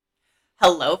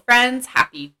Hello, friends.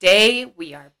 Happy day.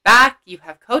 We are back. You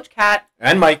have Coach Kat.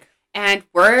 And Mike. And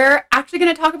we're actually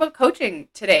going to talk about coaching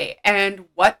today and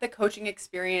what the coaching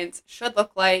experience should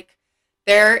look like.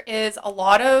 There is a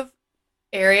lot of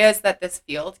areas that this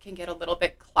field can get a little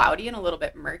bit cloudy and a little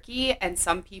bit murky. And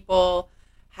some people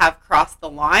have crossed the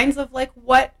lines of like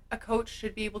what a coach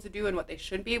should be able to do and what they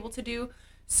shouldn't be able to do.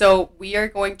 So we are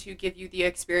going to give you the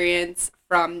experience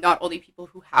from not only people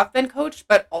who have been coached,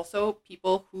 but also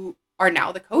people who are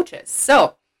now the coaches.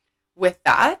 So with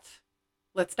that,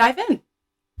 let's dive in.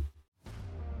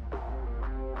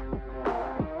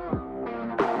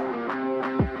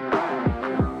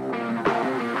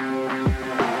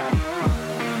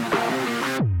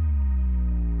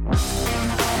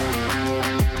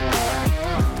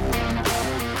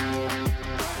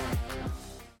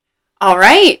 All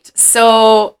right,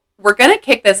 so we're going to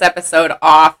kick this episode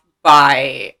off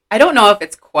by, I don't know if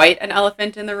it's quite an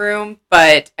elephant in the room,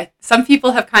 but some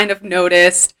people have kind of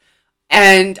noticed,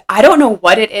 and I don't know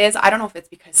what it is. I don't know if it's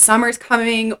because summer's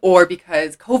coming or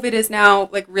because COVID is now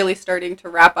like really starting to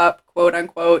wrap up, quote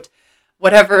unquote,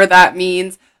 whatever that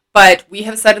means. But we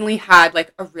have suddenly had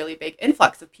like a really big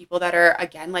influx of people that are,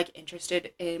 again, like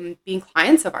interested in being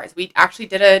clients of ours. We actually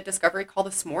did a discovery call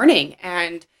this morning,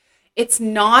 and it's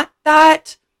not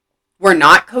that we're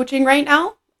not coaching right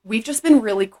now. We've just been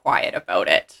really quiet about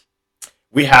it.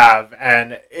 We have,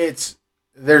 and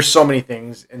there's so many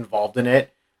things involved in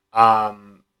it.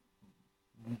 The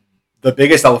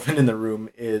biggest elephant in the room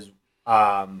is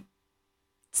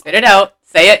spit it out.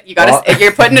 Say it.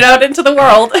 You're putting it out into the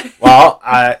world. Well,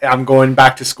 I'm going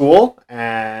back to school,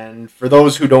 and for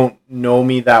those who don't know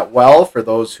me that well, for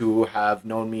those who have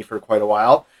known me for quite a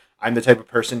while, I'm the type of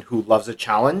person who loves a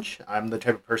challenge. I'm the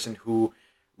type of person who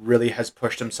really has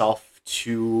pushed himself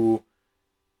to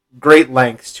great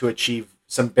lengths to achieve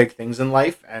some big things in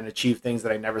life and achieve things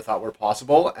that I never thought were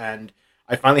possible. And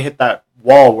I finally hit that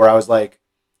wall where I was like,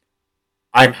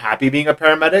 I'm happy being a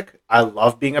paramedic. I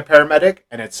love being a paramedic,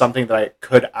 and it's something that I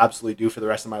could absolutely do for the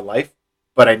rest of my life,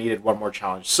 but I needed one more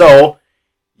challenge. So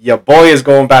your boy is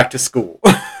going back to school.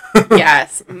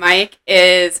 Yes, Mike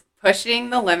is pushing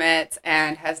the limits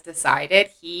and has decided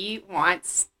he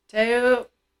wants to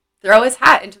throw his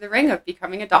hat into the ring of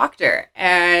becoming a doctor.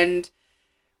 And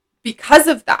because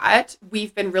of that,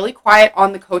 we've been really quiet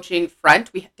on the coaching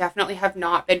front. We definitely have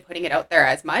not been putting it out there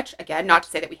as much. Again, not to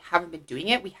say that we haven't been doing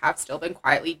it. We have still been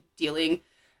quietly dealing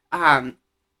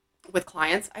with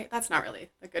clients. That's not really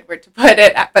a good word to put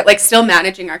it, but like still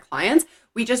managing our clients.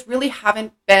 We just really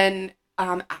haven't been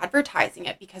advertising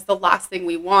it, because the last thing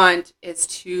we want is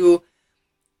to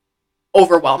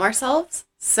overwhelm ourselves.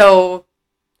 So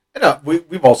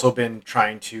we've also been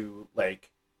trying to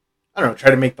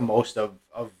try to make the most of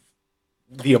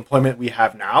the employment we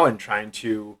have now and trying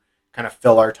to kind of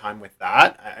fill our time with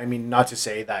that. I mean, not to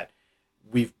say that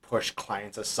we've pushed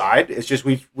clients aside. It's just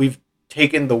we've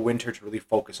taken the winter to really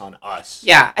focus on us.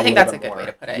 Yeah, I think that's a good way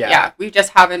to put it. Yeah, we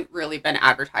just haven't really been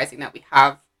advertising that we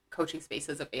have coaching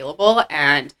spaces available,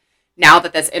 and now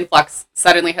that this influx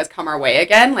suddenly has come our way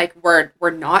again, like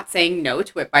we're not saying no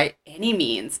to it by any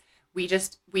means. We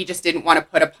just didn't want to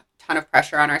put a ton of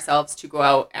pressure on ourselves to go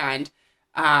out and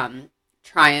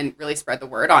try and really spread the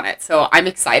word on it. So I'm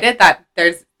excited that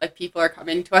there's like people are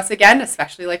coming to us again,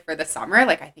 especially like for the summer.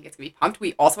 Like I think it's gonna be pumped.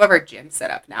 We also have our gym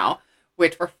set up now,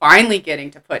 which we're finally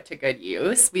getting to put to good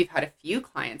use. We've had a few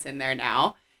clients in there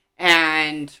now,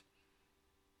 and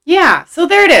yeah, so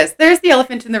there it is. There's the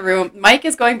elephant in the room. Mike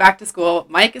is going back to school.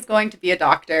 Mike is going to be a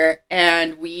doctor,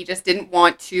 and we just didn't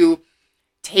want to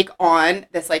take on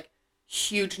this like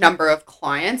huge number of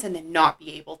clients and then not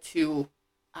be able to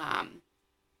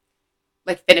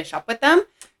finish up with them.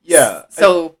 Yeah.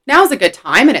 So now's a good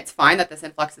time, and it's fine that this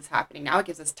influx is happening now. It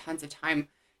gives us tons of time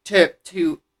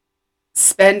to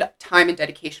spend time and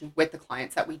dedication with the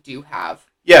clients that we do have.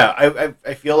 Yeah,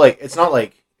 I feel like it's not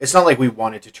like we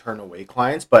wanted to turn away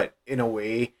clients, but in a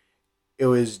way, it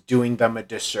was doing them a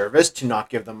disservice to not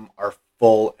give them our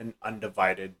full and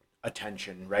undivided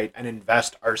attention, right? And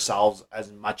invest ourselves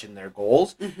as much in their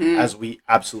goals as we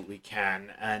absolutely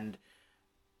can. And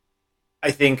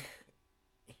I think,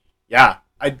 yeah,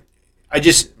 I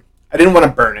didn't want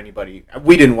to burn anybody.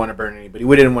 We didn't want to burn anybody.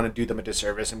 We didn't want to do them a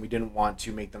disservice, and we didn't want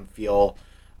to make them feel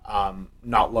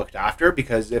not looked after,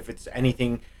 because if it's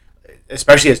anything,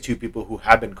 especially as two people who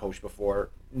have been coached before,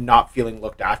 not feeling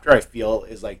looked after, I feel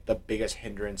is like the biggest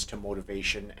hindrance to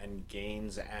motivation and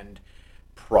gains and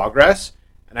progress.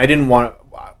 And I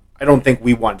don't think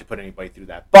we wanted to put anybody through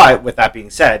that. But with that being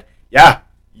said, yeah,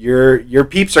 your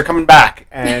peeps are coming back,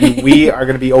 and we are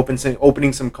going to be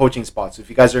opening some coaching spots. So if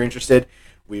you guys are interested,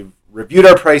 we've reviewed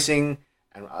our pricing,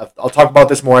 and I'll talk about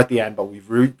this more at the end, but we've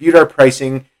reviewed our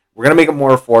pricing. We're going to make it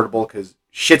more affordable because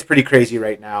shit's pretty crazy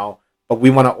right now, but we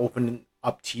want to open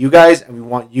up to you guys, and we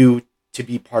want you to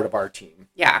be part of our team.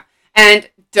 Yeah. And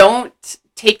don't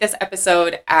take this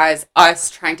episode as us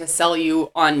trying to sell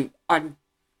you on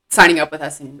signing up with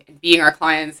us and being our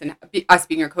clients and us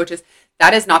being your coaches.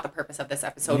 That is not the purpose of this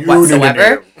episode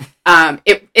whatsoever.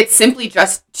 It's simply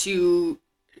just to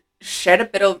shed a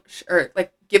bit of, or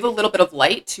like give a little bit of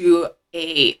light to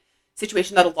a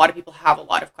situation that a lot of people have a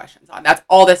lot of questions on. That's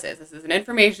all this is. This is an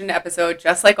information episode,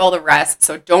 just like all the rest.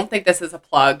 So don't think this is a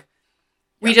plug.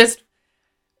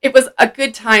 It was a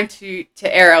good time to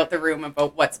air out the room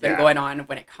about what's been going on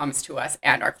when it comes to us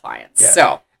and our clients. Yeah.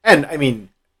 So, and I mean,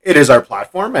 it is our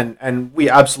platform, and we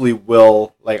absolutely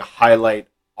will like highlight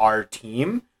our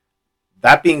team.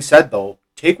 That being said, though,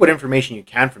 take what information you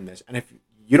can from this, and if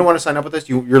you don't want to sign up with us,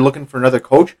 you're looking for another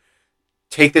coach,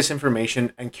 take this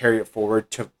information and carry it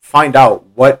forward to find out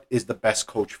what is the best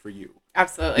coach for you.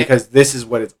 Absolutely. Because this is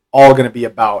what it's all going to be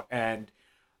about, and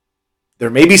there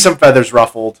may be some feathers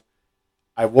ruffled.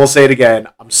 I will say it again.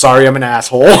 I'm sorry I'm an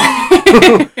asshole,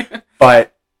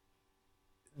 but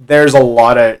there's a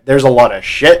lot of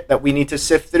shit that we need to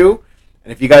sift through.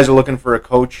 And if you guys are looking for a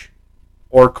coach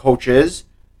or coaches,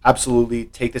 absolutely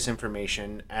take this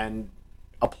information and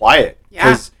apply it.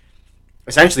 Because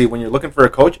essentially, when you're looking for a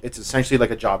coach, it's essentially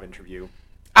like a job interview.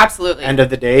 Absolutely. End of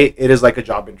the day, it is like a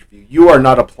job interview. You are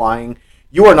not applying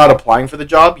for the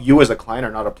job. You as a client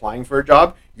are not applying for a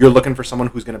job. You're looking for someone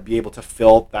who's going to be able to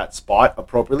fill that spot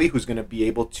appropriately, who's going to be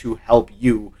able to help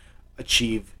you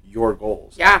achieve your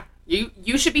goals. Yeah.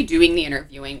 You should be doing the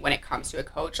interviewing when it comes to a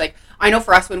coach. Like, I know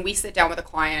for us, when we sit down with a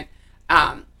client,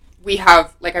 we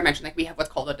have, like I mentioned, like we have what's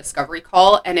called a discovery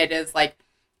call. And it is like,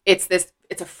 it's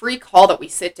a free call that we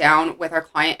sit down with our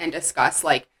client and discuss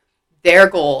like their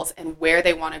goals and where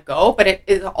they want to go. But it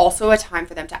is also a time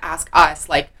for them to ask us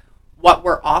like what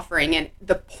we're offering. And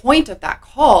the point of that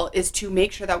call is to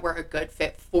make sure that we're a good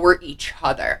fit for each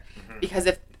other. Mm-hmm. Because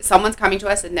if someone's coming to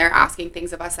us and they're asking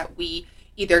things of us that we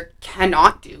either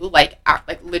cannot do, like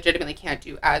legitimately can't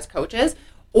do as coaches,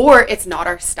 or it's not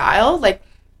our style, like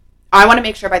I want to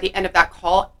make sure by the end of that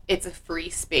call, it's a free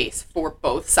space for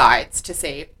both sides to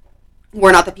say,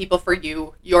 we're not the people for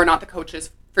you, you're not the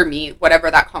coaches for me, whatever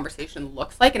that conversation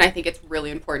looks like. And I think it's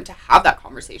really important to have that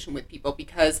conversation with people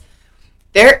because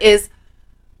there is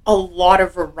a lot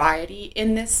of variety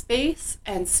in this space.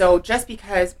 And so just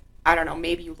because, I don't know,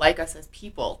 maybe you like us as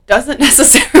people doesn't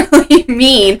necessarily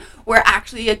mean we're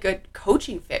actually a good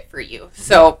coaching fit for you.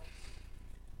 So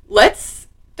let's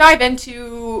dive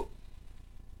into,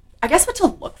 I guess, what to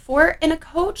look for in a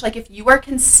coach. Like if you are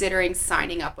considering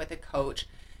signing up with a coach,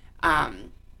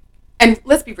 and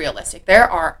let's be realistic, there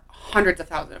are hundreds of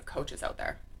thousands of coaches out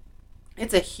there.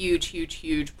 It's a huge, huge,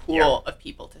 huge pool of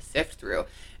people to sift through.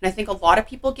 And I think a lot of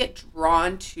people get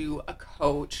drawn to a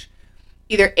coach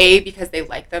either A, because they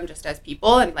like them just as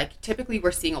people, and like typically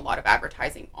we're seeing a lot of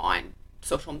advertising on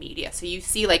social media. So you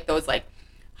see like those like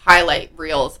highlight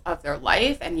reels of their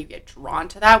life and you get drawn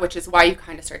to that, which is why you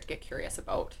kind of start to get curious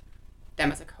about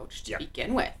them as a coach to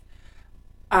begin with.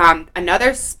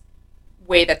 Another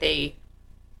way that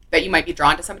you might be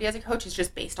drawn to somebody as a coach is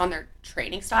just based on their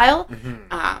training style.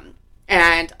 Mm-hmm.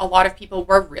 And a lot of people,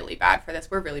 we're really bad for this.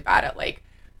 We're really bad at like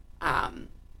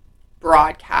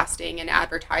broadcasting and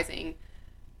advertising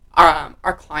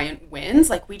our client wins.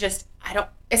 Like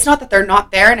it's not that they're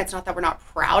not there and it's not that we're not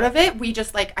proud of it. We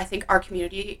just like, I think our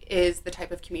community is the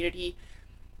type of community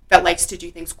that likes to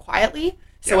do things quietly.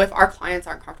 So if our clients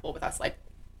aren't comfortable with us like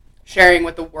sharing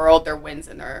with the world their wins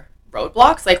and their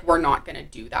roadblocks, like we're not going to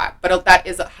do that. But that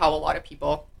is how a lot of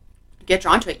people get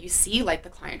drawn to it. You see like the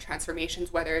client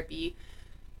transformations, whether it be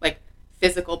like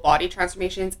physical body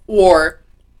transformations or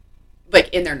like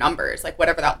in their numbers, like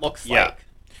whatever that looks like.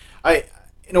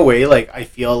 In a way, like I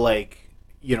feel like,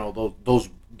 you know,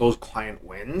 those client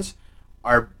wins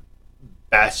are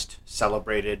best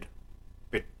celebrated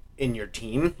in your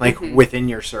team, like mm-hmm. within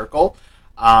your circle.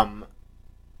 In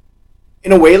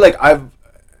a way, like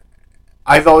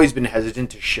I've always been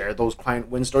hesitant to share those client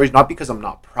win stories, not because I'm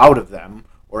not proud of them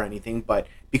or anything, but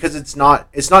because it's not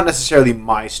necessarily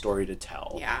my story to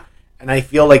tell. Yeah. And I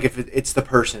feel like if it's the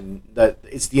person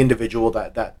it's the individual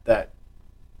that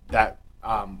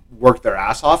worked their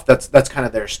ass off, that's kind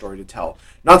of their story to tell.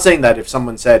 Not saying that if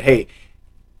someone said, "Hey,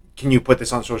 can you put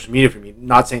this on social media for me?"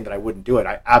 Not saying that I wouldn't do it.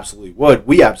 I absolutely would.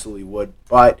 We absolutely would.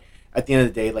 But at the end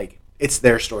of the day, like it's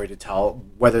their story to tell,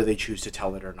 whether they choose to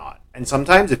tell it or not. And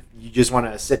sometimes if you just want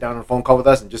to sit down on a phone call with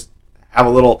us and just have a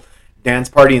little dance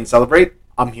party and celebrate,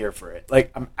 I'm here for it.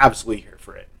 Like I'm absolutely here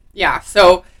for it. Yeah.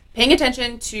 So Paying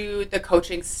attention to the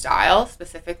coaching style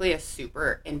specifically is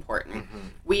super important. Mm-hmm.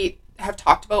 We have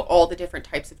talked about all the different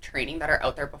types of training that are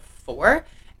out there before,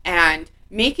 and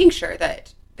making sure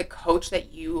that the coach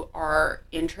that you are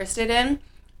interested in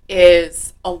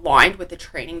is aligned with the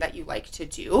training that you like to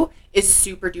do is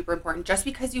super duper important. Just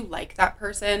because you like that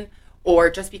person, or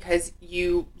just because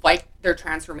you like their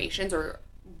transformations, or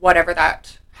whatever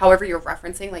that, however you're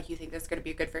referencing, like you think this is going to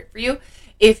be a good fit for you,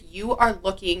 if you are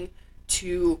looking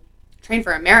to train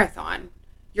for a marathon,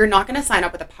 you're not going to sign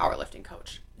up with a powerlifting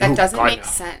coach. That doesn't make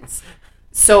sense.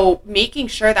 So making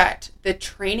sure that the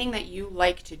training that you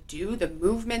like to do, the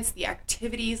movements, the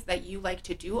activities that you like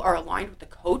to do are aligned with the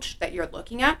coach that you're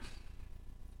looking at,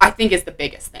 I think is the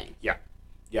biggest thing. Yeah.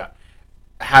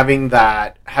 Having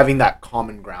that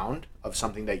common ground of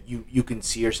something that you can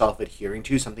see yourself adhering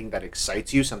to, something that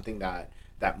excites you, something that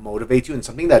motivates you, and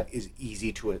something that is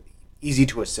easy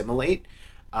to assimilate,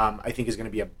 I think is going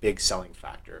to be a big selling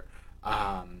factor.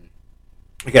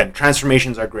 Again,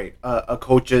 transformations are great. A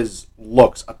coach's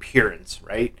looks, appearance,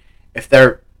 right? If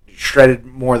they're shredded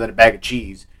more than a bag of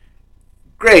cheese,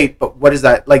 great, but what is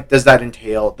that, like, does that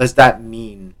entail, does that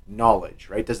mean knowledge,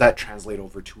 right? Does that translate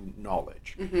over to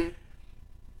knowledge? Mm-hmm.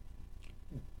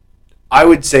 I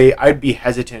would say I'd be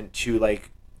hesitant to, like,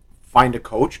 find a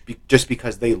coach just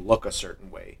because they look a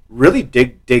certain way. Really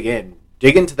dig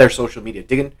into their social media,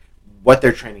 dig in what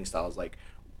their training style is like.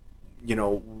 You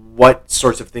know, what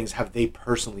sorts of things have they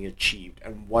personally achieved,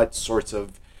 and what sorts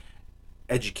of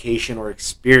education or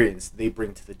experience they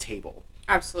bring to the table.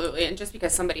 Absolutely. And just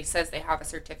because somebody says they have a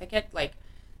certificate, like,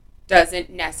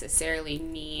 doesn't necessarily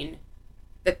mean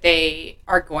that they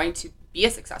are going to be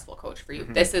a successful coach for you.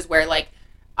 Mm-hmm. This is where, like,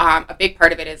 a big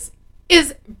part of it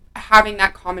is having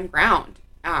that common ground,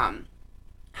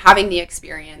 having the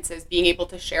experiences, being able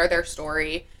to share their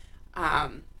story.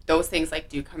 Those things, like,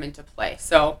 do come into play.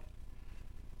 So,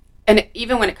 and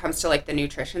even when it comes to, like, the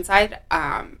nutrition side,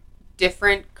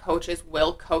 different coaches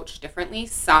will coach differently.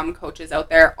 Some coaches out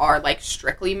there are, like,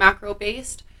 strictly macro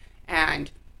based,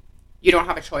 and you don't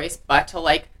have a choice but to,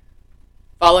 like,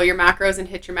 follow your macros and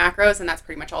hit your macros, and that's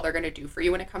pretty much all they're going to do for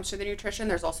you when it comes to the nutrition.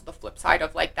 There's also the flip side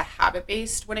of, like, the habit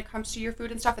based when it comes to your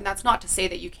food and stuff, and that's not to say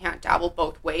that you can't dabble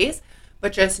both ways,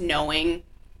 but just knowing,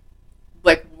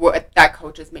 like, what that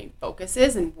coach's main focus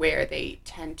is and where they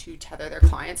tend to tether their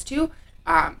clients to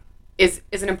is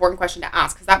an important question to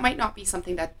ask, because that might not be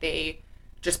something that they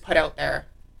just put out there.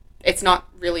 It's not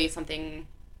really something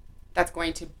that's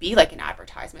going to be like an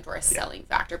advertisement or a selling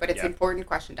factor, but it's an important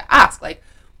question to ask. Like,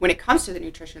 when it comes to the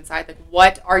nutrition side,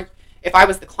 like, if I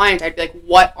was the client, I'd be like,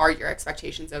 what are your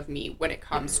expectations of me when it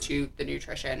comes to the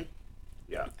nutrition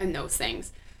and those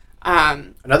things?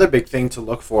 Another big thing to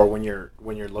look for when you're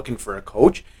looking for a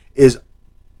coach is,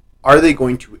 are they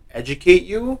going to educate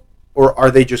you, or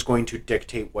are they just going to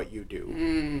dictate what you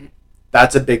do?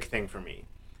 That's a big thing for me.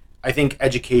 I think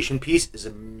education piece is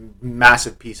a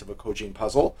massive piece of a coaching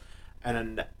puzzle,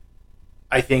 and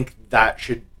I think that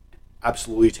should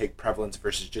absolutely take prevalence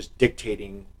versus just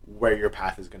dictating where your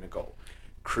path is going to go.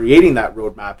 Creating that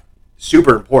roadmap,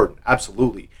 super important,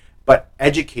 absolutely, but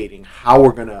educating how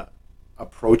we're going to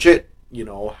approach it, you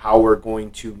know, how we're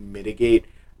going to mitigate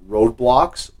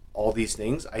roadblocks, all these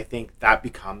things, I think that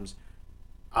becomes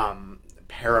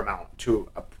paramount to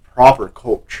a proper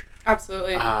coach.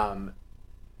 Absolutely.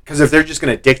 Because if they're just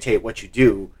going to dictate what you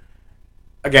do,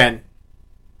 again,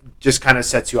 just kind of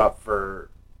sets you up for,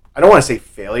 I don't want to say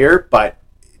failure, but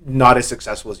not as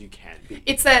successful as you can be.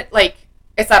 It's that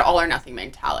all or nothing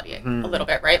mentality a little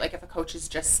bit, right? Like, if a coach is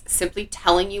just simply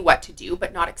telling you what to do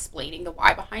but not explaining the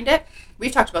why behind it.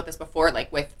 We've talked about this before,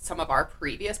 like, with some of our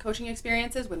previous coaching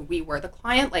experiences when we were the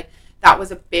client. Like, that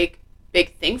was a big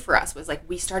thing for us, was, like,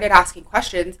 we started asking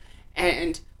questions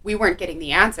and we weren't getting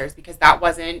the answers because that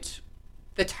wasn't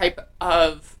the type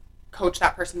of coach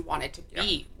that person wanted to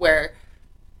be. Where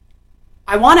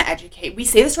I want to educate. We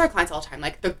say this to our clients all the time.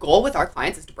 Like, the goal with our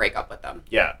clients is to break up with them.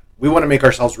 Yeah. We want to make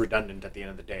ourselves redundant at the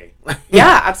end of the day.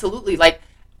 Yeah, absolutely. Like,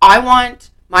 I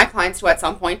want my clients to, at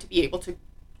some point, to be able to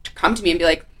come to me and be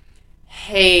like,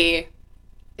 hey,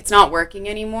 it's not working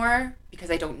anymore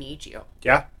because I don't need you.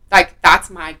 Yeah. Like, that's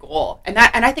my goal. And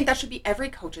I think that should be every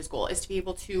coach's goal, is to be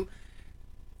able to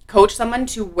coach someone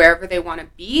to wherever they want to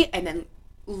be, and then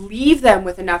leave them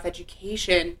with enough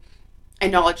education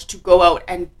and knowledge to go out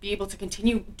and be able to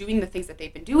continue doing the things that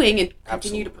they've been doing and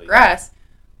continue to progress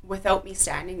without me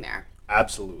standing there.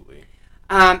 Absolutely.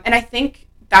 And I think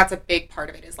that's a big part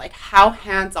of it, is, like, how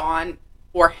hands-on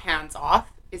or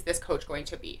hands-off is this coach going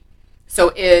to be? So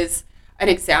an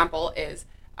example is,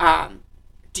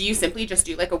 do you simply just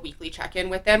do, like, a weekly check-in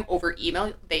with them over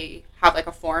email? They have, like,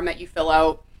 a form that you fill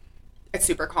out. it's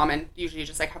super common. Usually you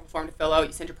just like have a form to fill out,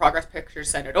 you send your progress pictures,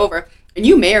 send it over, and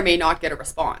you may or may not get a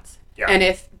response. Yeah. And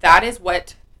if that is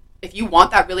what, if you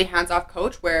want that really hands-off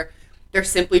coach where they're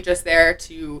simply just there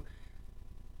to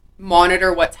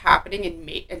monitor what's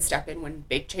happening and step in when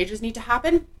big changes need to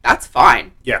happen, that's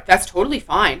fine. Yeah. That's totally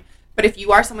fine. But if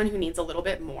you are someone who needs a little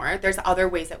bit more, there's other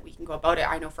ways that we can go about it.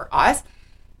 I know for us,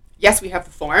 yes, we have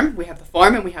the form and we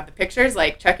have the pictures.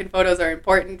 Like check-in photos are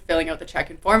important. Filling out the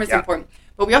check-in form is important.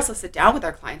 But we also sit down with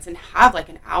our clients and have like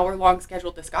an hour-long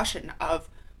scheduled discussion of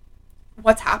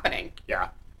what's happening. Yeah.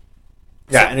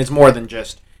 Yeah, and it's more than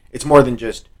just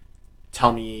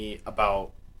tell me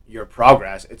about your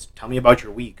progress. It's tell me about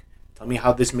your week. Tell me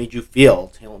how this made you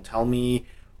feel. Tell me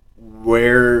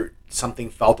where something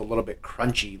felt a little bit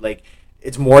crunchy. Like,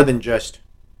 it's more than just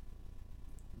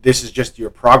this is just your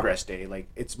progress day. Like,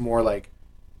 it's more like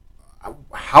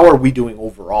how are we doing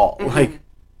overall? Mm-hmm. Like,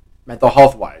 mental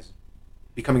health wise,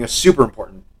 becoming a super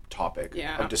important topic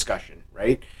of discussion,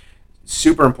 right?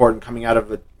 Super important coming out of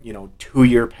the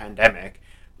 2-year pandemic.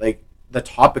 Like, the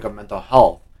topic of mental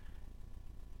health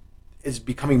is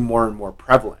becoming more and more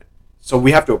prevalent. So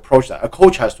we have to approach that. A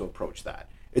coach has to approach that.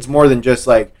 It's more than just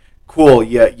like, cool,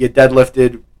 you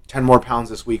deadlifted 10 more pounds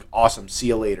this week. Awesome. See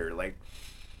you later. Like,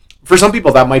 for some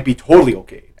people that might be totally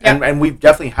okay. Yeah. And we've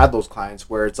definitely had those clients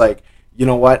where it's like, you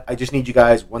know what? I just need you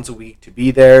guys once a week to be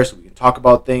there so we can talk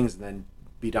about things and then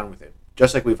be done with it.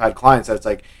 Just like we've had clients that's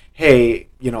like, hey,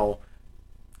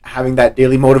 having that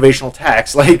daily motivational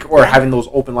text, or having those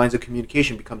open lines of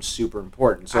communication becomes super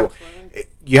important. So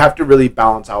you have to really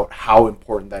balance out how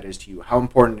important that is to you, how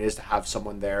important it is to have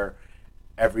someone there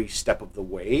every step of the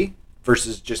way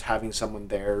versus just having someone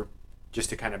there just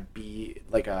to kind of be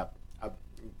like an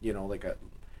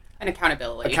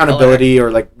accountability or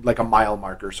like a mile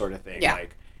marker sort of thing. Yeah.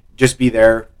 Like, just be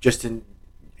there just in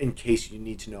case you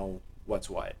need to know what's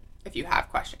what. If you have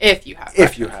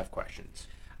questions.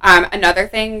 Another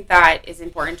thing that is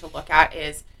important to look at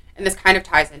is, and this kind of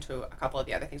ties into a couple of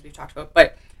the other things we've talked about,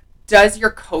 but does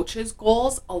your coach's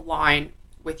goals align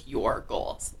with your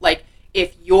goals? Like,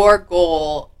 if your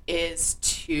goal is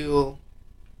to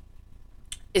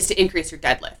increase your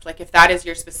deadlift, like if that is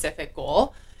your specific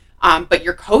goal, but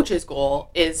your coach's goal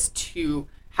is to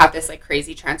have this like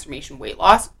crazy transformation weight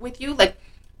loss with you, like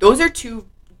those are two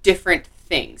different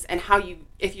things. And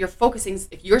if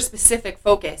your specific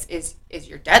focus is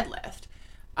your deadlift,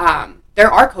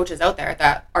 there are coaches out there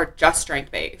that are just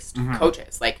strength based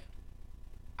coaches. Like,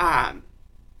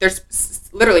 there's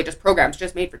literally just programs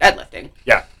just made for deadlifting.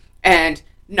 Yeah. And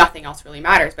nothing else really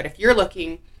matters. But if you're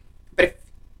looking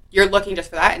just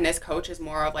for that, and this coach is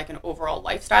more of like an overall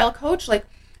lifestyle coach, like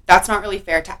that's not really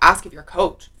fair to ask of your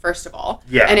coach, first of all.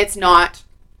 Yeah. And it's not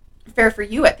fair for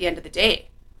you at the end of the day.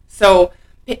 So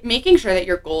making sure that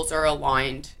your goals are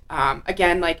aligned.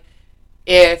 Again, like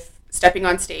if stepping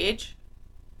on stage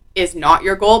is not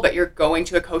your goal, but you're going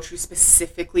to a coach who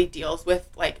specifically deals with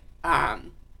like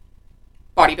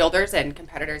bodybuilders and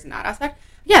competitors in that aspect,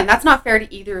 again, that's not fair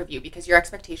to either of you because your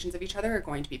expectations of each other are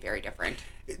going to be very different.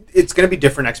 It's going to be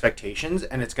different expectations,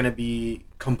 and it's going to be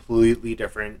completely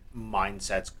different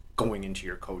mindsets going into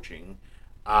your coaching.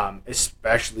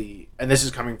 Especially, and this is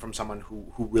coming from someone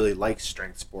who really likes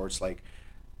strength sports, like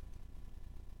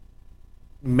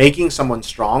making someone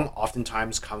strong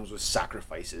oftentimes comes with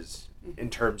sacrifices in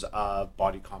terms of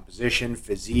body composition,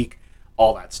 physique,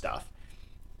 all that stuff.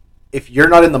 If you're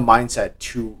not in the mindset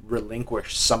to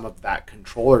relinquish some of that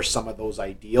control or some of those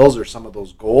ideals or some of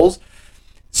those goals,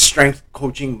 strength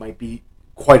coaching might be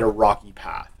quite a rocky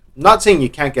path. I'm not saying you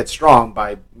can't get strong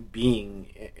by being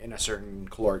in a certain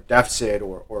caloric deficit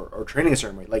or training a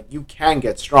certain way. Like, you can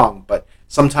get strong, but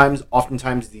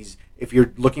oftentimes if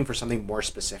you're looking for something more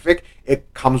specific,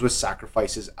 it comes with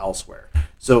sacrifices elsewhere.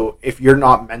 So if you're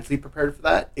not mentally prepared for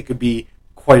that, it could be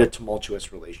quite a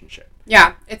tumultuous relationship.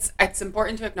 Yeah, it's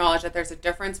important to acknowledge that there's a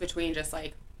difference between just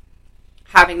like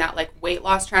having that like weight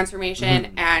loss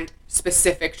transformation and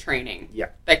specific training. Yeah.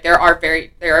 Like there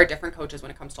are different coaches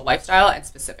when it comes to lifestyle and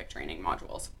specific training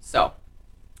modules. So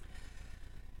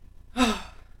that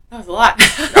was a lot.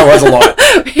 That was a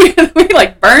lot. we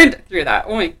like burned through that.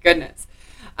 Oh my goodness.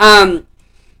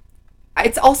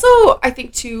 It's also, I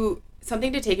think, too,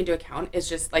 something to take into account is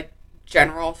just like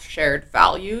general shared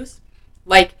values.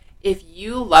 Like, if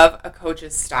you love a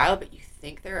coach's style but you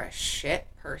think they're a shit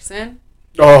person,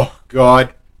 oh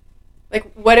god,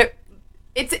 like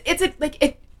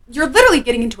you're literally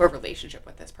getting into a relationship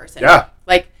with this person. Yeah.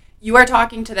 Like, you are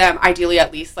talking to them ideally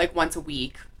at least like once a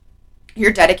week.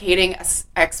 You're dedicating a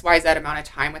XYZ amount of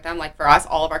time with them. Like, for us,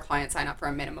 all of our clients sign up for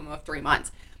a minimum of 3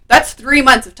 months. That's 3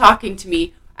 months of talking to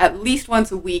me at least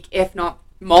once a week, if not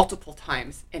multiple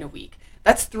times in a week.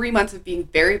 That's 3 months of being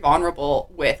very vulnerable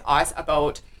with us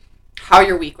about how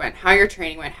your week went, how your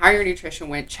training went, how your nutrition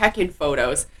went, check-in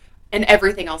photos, and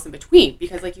everything else in between.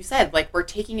 Because like you said, like we're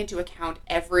taking into account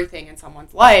everything in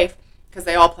someone's life because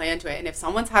they all play into it. And if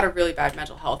someone's had a really bad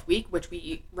mental health week, which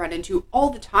we run into all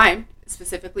the time,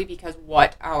 specifically because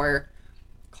what our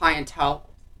clientele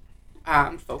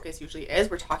focus usually is,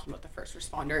 we're talking about the first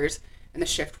responders and the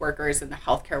shift workers and the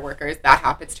healthcare workers. That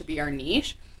happens to be our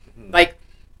niche. Mm-hmm. Like,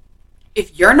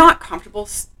 if you're not comfortable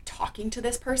talking to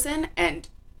this person and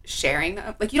sharing,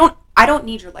 like, I don't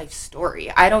need your life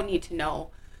story. I don't need to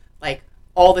know, like,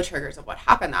 all the triggers of what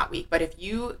happened that week. But if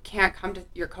you can't come to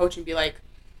your coach and be like,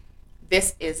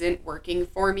 this isn't working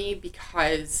for me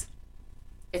because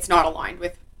it's not aligned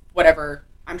with whatever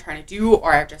I'm trying to do,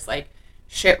 or I've just, like,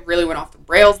 shit really went off the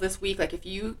rails this week. Like, if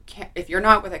you're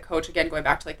not with a coach, again, going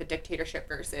back to, like, the dictatorship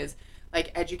versus,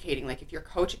 like, educating, like, if your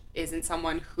coach isn't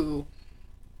someone who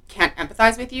can't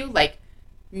empathize with you, like,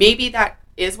 maybe that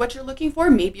is what you're looking for.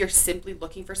 Maybe you're simply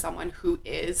looking for someone who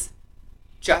is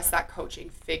just that coaching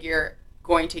figure,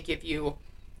 going to give you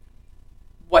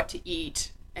what to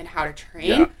eat and how to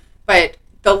train. Yeah. But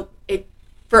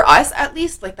for us, at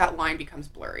least, like, that line becomes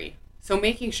blurry. So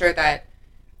making sure that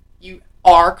you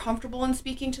are comfortable in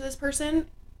speaking to this person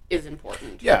is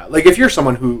important. Yeah, like, if you're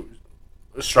someone who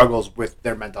struggles with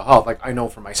their mental health, like, I know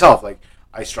for myself, like,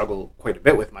 I struggle quite a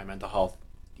bit with my mental health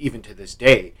even to this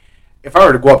day. If I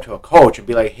were to go up to a coach and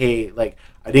be like, hey, like,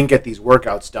 I didn't get these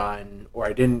workouts done, or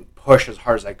I didn't push as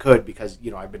hard as I could because,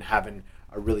 you know, I've been having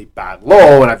a really bad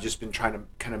low and I've just been trying to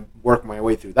kind of work my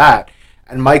way through that,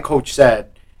 and my coach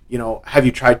said, you know, have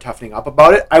you tried toughening up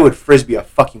about it? I would frisbee a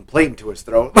fucking plate into his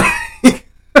throat.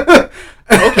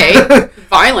 Okay,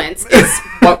 violence is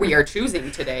what we are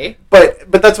choosing today.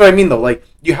 But that's what I mean, though. Like,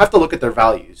 you have to look at their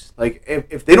values. Like,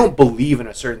 if they don't believe in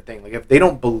a certain thing, like, if they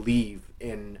don't believe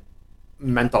in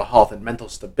mental health and mental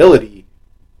stability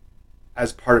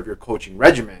as part of your coaching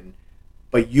regimen,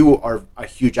 but you are a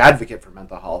huge advocate for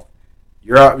mental health,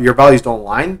 your values don't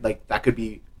align, like, that could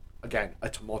be, again, a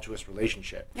tumultuous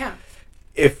relationship. Yeah.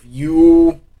 If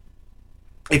you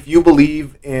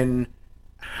believe in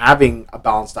having a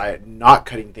balanced diet, not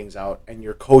cutting things out, and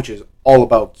your coach is all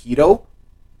about keto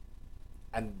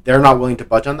and they're not willing to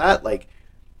budge on that, like,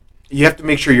 you have to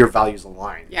make sure your values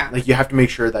align. Yeah. Like, you have to make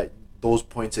sure that those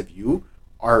points of view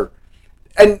are,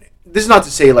 and this is not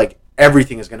to say, like,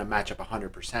 everything is going to match up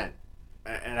 100%.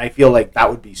 And I feel like that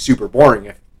would be super boring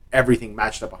if everything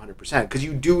matched up 100%, because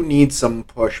you do need some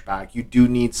pushback. You do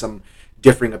need some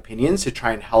differing opinions to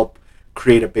try and help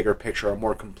create a bigger picture, a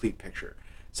more complete picture.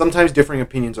 Sometimes differing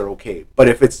opinions are okay, but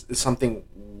if it's something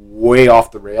way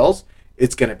off the rails,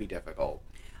 it's going to be difficult.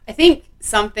 I think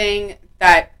something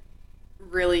that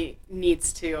really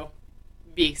needs to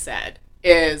be said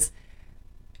is,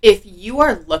 if you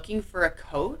are looking for a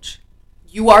coach,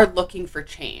 you are looking for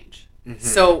change. Mm-hmm.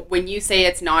 So when you say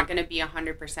it's not going to be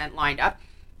 100% lined up,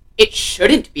 it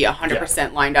shouldn't be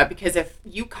 100% lined up, because if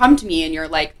you come to me and you're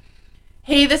like,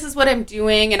 hey, this is what I'm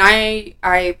doing, and I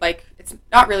like, it's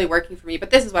not really working for me, but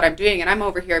this is what I'm doing, and I'm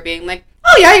over here being like,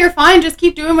 oh yeah, you're fine, just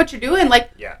keep doing what you're doing. Like,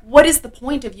 what is the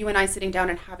point of you and I sitting down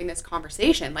and having this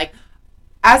conversation? Like,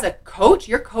 as a coach,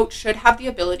 your coach should have the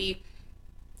ability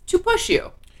to push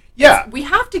you. Yeah. We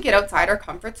have to get outside our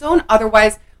comfort zone,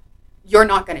 otherwise you're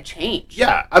not going to change.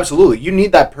 Yeah, absolutely. You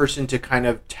need that person to kind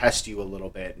of test you a little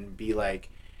bit and be like,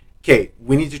 okay,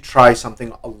 we need to try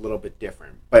something a little bit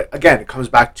different. But again, it comes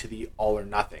back to the all or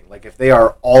nothing. Like, if they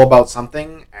are all about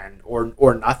something and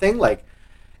or nothing, like,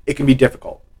 it can be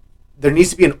difficult. There needs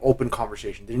to be an open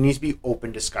conversation. There needs to be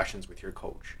open discussions with your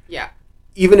coach. Yeah.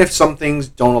 Even if some things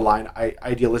don't align,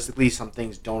 idealistically some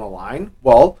things don't align,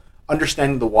 well,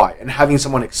 understanding the why and having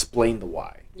someone explain the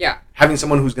why. Yeah. Having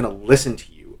someone who's going to listen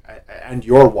to you and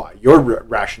your why, your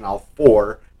rationale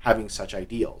for having such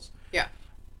ideals. Yeah.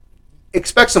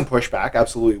 Expect some pushback,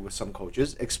 absolutely, with some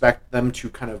coaches. Expect them to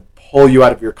kind of pull you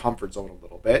out of your comfort zone a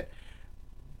little bit,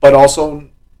 but also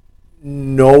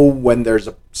know when there's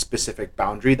a specific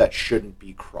boundary that shouldn't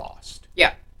be crossed.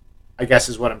 Yeah. I guess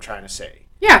is what I'm trying to say.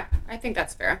 Yeah, I think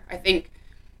that's fair. I think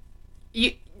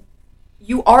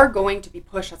you are going to be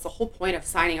pushed. That's the whole point of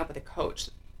signing up with a coach.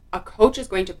 A coach is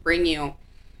going to bring you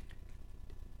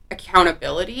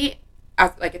accountability.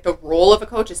 As, like, the role of a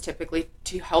coach is typically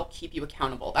to help keep you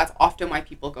accountable. That's often why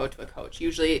people go to a coach.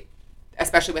 Usually,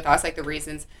 especially with us, like, the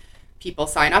reasons people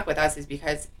sign up with us is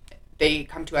because they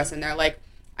come to us and they're like,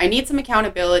 I need some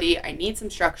accountability, I need some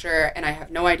structure, and I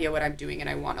have no idea what I'm doing and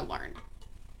I want to learn.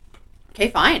 Okay,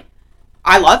 fine.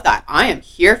 I love that. I am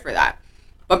here for that.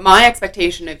 But my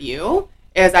expectation of you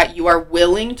is that you are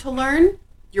willing to learn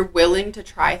you're willing to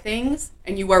try things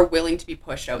and you are willing to be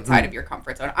pushed outside of your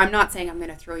comfort zone. I'm not saying I'm going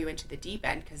to throw you into the deep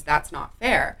end because that's not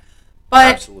fair.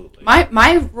 But absolutely,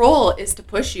 my role is to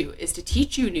push you, is to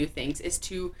teach you new things, is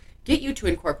to get you to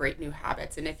incorporate new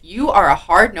habits. And if you are a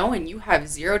hard no and you have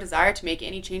zero desire to make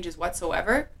any changes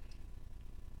whatsoever,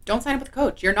 don't sign up with a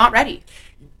coach. You're not ready.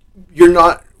 You're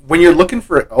not, when you're looking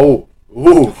for,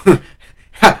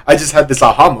 I just had this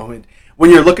aha moment. When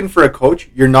you're looking for a coach,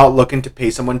 you're not looking to pay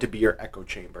someone to be your echo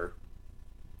chamber.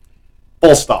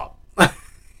 Full stop.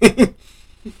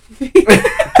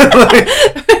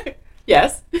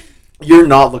 Yes. You're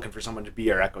not looking for someone to be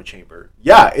your echo chamber.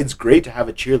 Yeah, it's great to have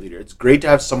a cheerleader. It's great to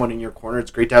have someone in your corner. It's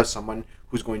great to have someone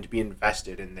who's going to be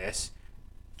invested in this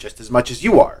just as much as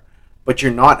you are. But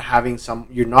you're not hiring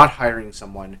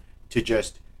someone to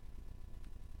just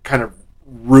kind of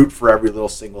root for every little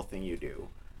single thing you do.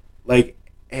 Like,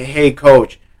 hey,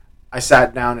 coach, I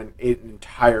sat down and ate an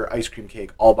entire ice cream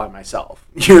cake all by myself.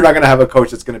 You're not going to have a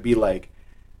coach that's going to be like,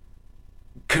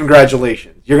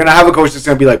 congratulations. You're going to have a coach that's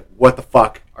going to be like, what the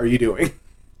fuck are you doing?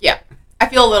 Yeah. I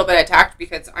feel a little bit attacked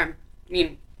because I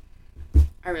really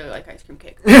like ice cream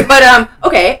cake. But,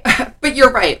 okay. But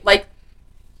you're right. Like,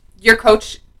 your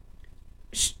coach,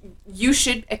 you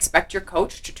should expect your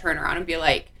coach to turn around and be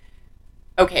like,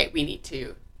 okay, we need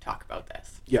to talk about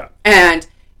this. Yeah. And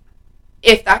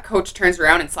if that coach turns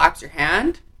around and slaps your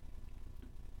hand,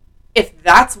 if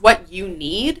that's what you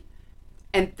need,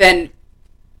 and then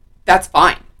that's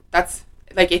fine. That's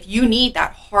like, if you need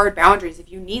that hard boundaries,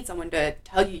 if you need someone to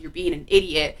tell you you're being an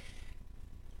idiot,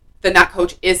 then that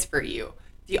coach is for you.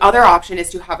 The other option is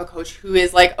to have a coach who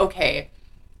is like, okay,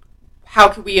 how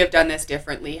could we have done this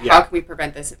differently? Yeah. How can we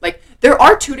prevent this? Like, there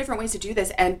are two different ways to do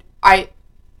this, and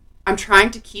I'm trying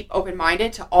to keep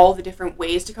open-minded to all the different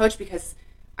ways to coach because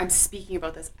I'm speaking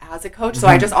about this as a coach, so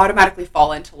I just automatically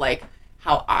fall into like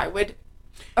how I would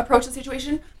approach the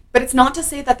situation. But it's not to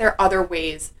say that there are other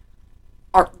ways,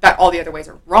 or that all the other ways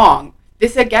are wrong.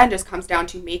 This again just comes down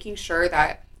to making sure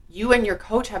that you and your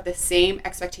coach have the same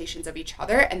expectations of each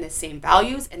other and the same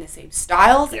values and the same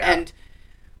styles. Yeah. And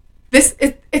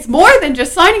it's more than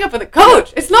just signing up with a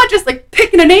coach. It's not just like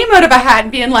picking a name out of a hat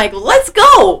and being like, let's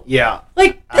go. Yeah.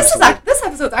 Like, this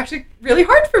episode's actually really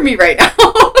hard for me right now.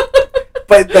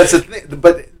 But that's the thing.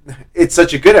 But it's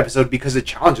such a good episode because it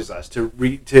challenges us to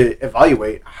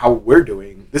evaluate how we're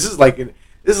doing. This is like an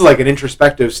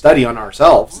introspective study on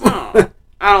ourselves. Oh,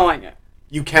 I don't like it.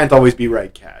 You can't always be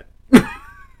right, Kat.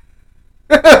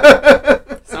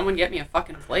 Someone get me a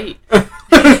fucking plate. But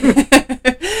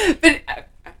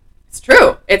it's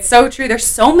true. It's so true. There's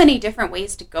so many different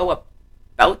ways to go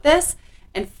about this,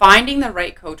 and finding the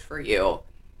right coach for you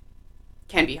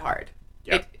can be hard.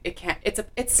 Yeah.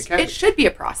 It should be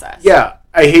a process. Yeah,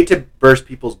 I hate to burst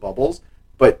people's bubbles,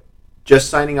 but just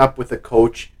signing up with a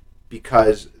coach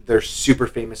because they're super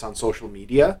famous on social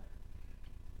media,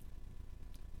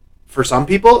 for some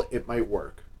people, it might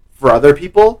work. For other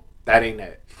people, that ain't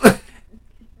it.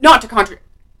 Not to counter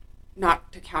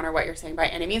what you're saying by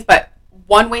any means, but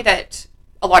one way that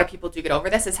a lot of people do get over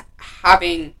this is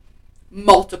having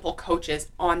multiple coaches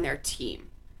on their team.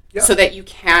 Yeah. So that you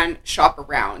can shop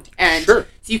around, and sure.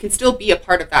 So you can still be a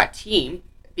part of that team,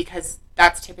 because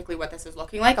that's typically what this is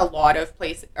looking like. A lot of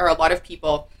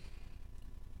people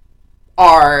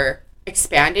are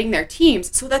expanding their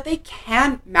teams so that they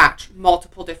can match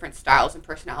multiple different styles and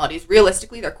personalities.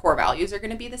 Realistically, their core values are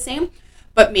going to be the same,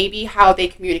 but maybe how they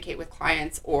communicate with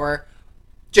clients or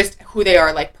just who they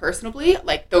are, like, personally,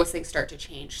 like, those things start to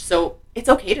change. So it's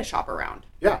okay to shop around.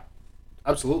 Yeah,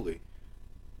 absolutely.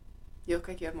 You look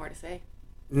like you have more to say.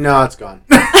 No, it's gone.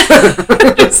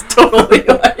 It's totally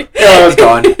like... Yeah, it's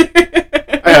gone.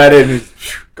 I had it and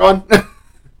it's gone. All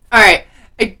right.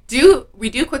 We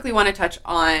do quickly want to touch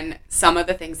on some of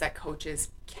the things that coaches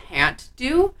can't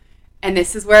do. And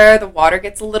this is where the water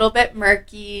gets a little bit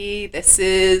murky. This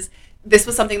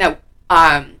was something that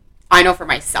I know for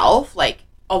myself, like,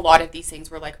 a lot of these things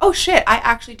were like, oh shit, I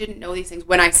actually didn't know these things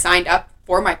when I signed up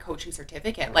for my coaching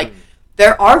certificate. Mm-hmm. Like,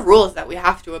 there are rules that we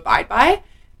have to abide by,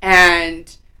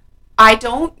 and I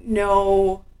don't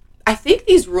know, I think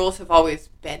these rules have always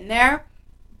been there,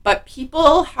 but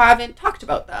people haven't talked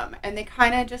about them, and they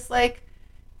kind of just, like,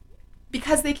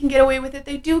 because they can get away with it,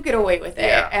 they do get away with it.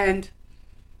 Yeah. And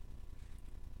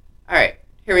all right,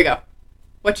 here we go.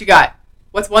 What you got?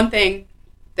 What's one thing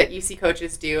that you see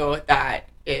coaches do that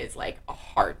is like a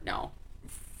hard no?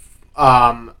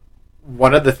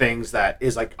 One of the things that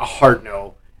is like a hard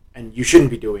no and you shouldn't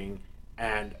be doing,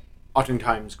 and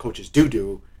oftentimes coaches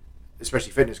do,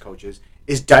 especially fitness coaches,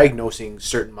 is diagnosing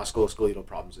certain musculoskeletal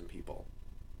problems in people.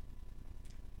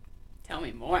 Tell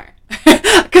me more.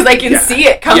 Because I can see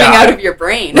it coming out of your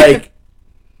brain. Like,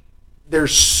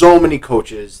 there's so many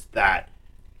coaches that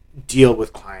deal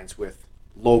with clients with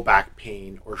low back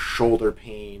pain or shoulder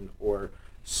pain or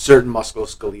certain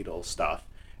musculoskeletal stuff.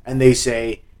 And they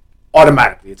say,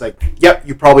 automatically, it's like, yep,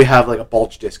 you probably have like a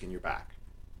bulge disc in your back.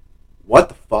 What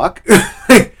the fuck?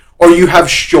 Or you have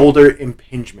shoulder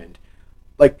impingement.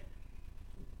 Like,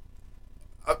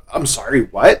 I'm sorry,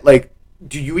 what? Like,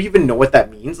 do you even know what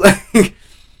that means? Like,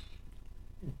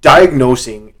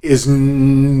 diagnosing is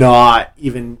not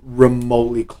even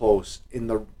remotely close in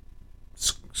the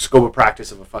scope of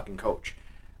practice of a fucking coach.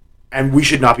 And we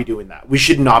should not be doing that. We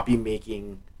should not be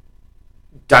making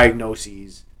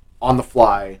diagnoses on the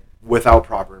fly without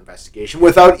proper investigation,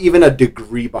 without even a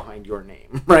degree behind your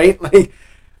name, right? Like,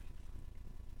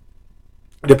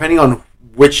 depending on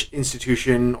which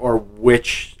institution or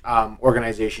which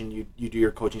organization you do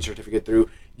your coaching certificate through,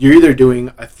 you're either doing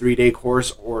a 3-day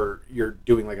course or you're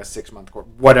doing like a 6-month course,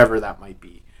 whatever that might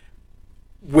be.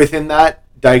 Within that,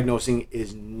 diagnosing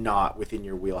is not within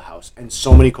your wheelhouse. And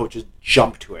so many coaches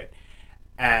jump to it.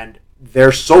 And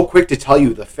they're so quick to tell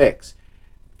you the fix.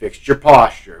 Fix your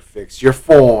posture, fix your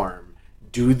form,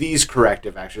 do these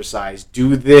corrective exercise,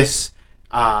 do this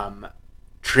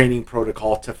training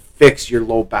protocol to fix your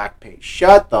low back pain.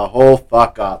 Shut the whole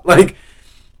fuck up. Like,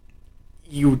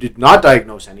 you did not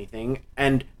diagnose anything,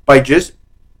 and by just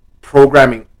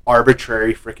programming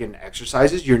arbitrary freaking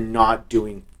exercises, you're not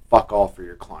doing fuck all for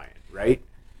your client, right?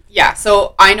 Yeah,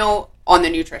 so I know on the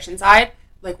nutrition side,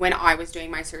 like when I was doing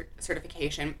my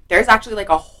certification, there's actually like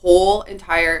a whole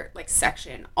entire like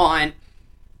section on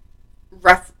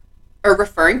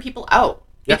referring people out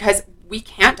because we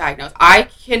can't diagnose. I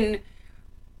can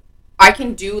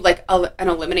do like an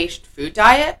elimination food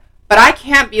diet, but I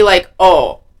can't be like,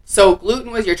 oh, so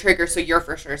gluten was your trigger, so you're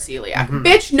for sure celiac. Mm-hmm.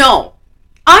 Bitch, no.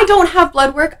 I don't have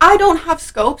blood work. I don't have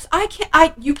scopes.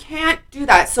 You can't do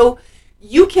that. So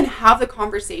you can have the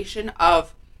conversation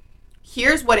of,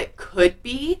 here's what it could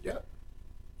be. Yep.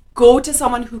 Go to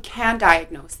someone who can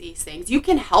diagnose these things. You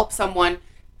can help someone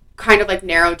kind of like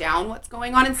narrow down what's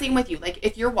going on. And same with you. Like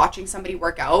if you're watching somebody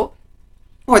work out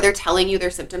or they're telling you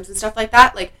their symptoms and stuff like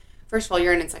that, like first of all,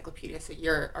 you're an encyclopedia, so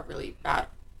you're a really bad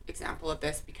example of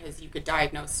this because you could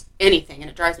diagnose anything and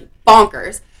it drives me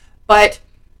bonkers. But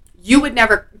you would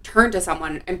never turn to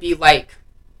someone and be like,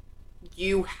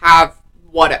 you have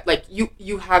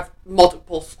you have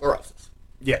multiple sclerosis.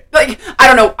 Yeah. Like, I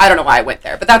don't know why I went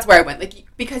there, but that's where I went. Like,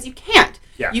 because you can't.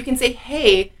 Yeah. You can say,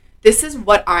 hey, this is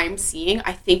what I'm seeing.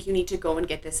 I think you need to go and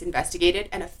get this investigated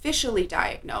and officially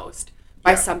diagnosed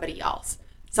by somebody else.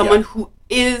 Someone who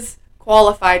is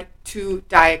qualified to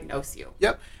diagnose you.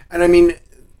 Yep. And I mean,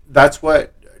 that's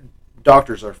what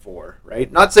doctors are for,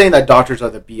 right? Not saying that doctors are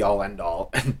the be-all,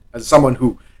 end-all, as someone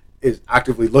who is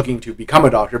actively looking to become a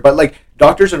doctor, but like,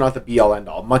 doctors are not the be-all,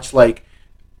 end-all, much like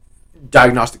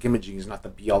diagnostic imaging is not the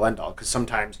be-all, end-all, because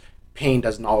sometimes pain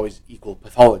doesn't always equal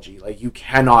pathology. Like, you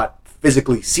cannot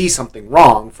physically see something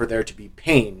wrong for there to be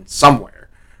pain somewhere,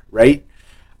 right?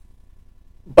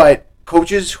 But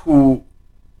coaches who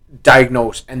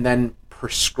diagnose and then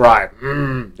prescribe,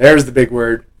 there's the big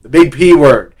word, the big P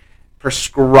word,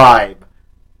 prescribe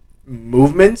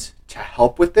movements to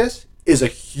help with this is a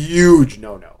huge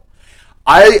no-no.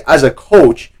 I, as a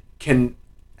coach, can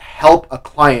help a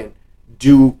client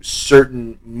do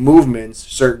certain movements,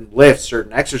 certain lifts,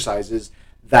 certain exercises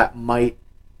that might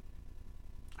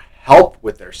help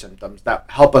with their symptoms, that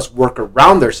help us work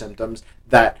around their symptoms,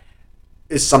 that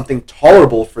is something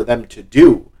tolerable for them to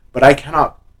do. But I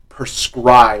cannot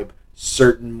prescribe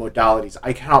certain modalities.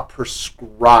 I cannot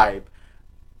prescribe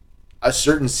a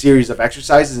certain series of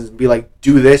exercises and be like,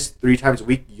 do this 3 times a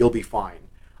week, you'll be fine.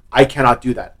 I cannot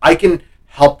do that. I can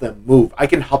help them move. I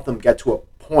can help them get to a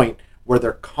point where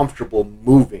they're comfortable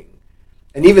moving.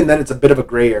 And even then, it's a bit of a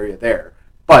gray area there.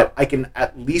 But I can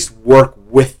at least work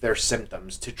with their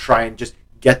symptoms to try and just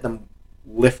get them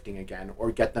lifting again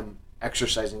or get them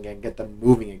exercising again, get them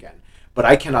moving again. But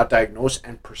I cannot diagnose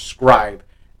and prescribe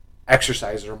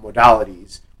exercises or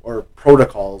modalities or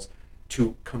protocols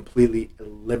to completely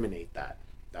eliminate that.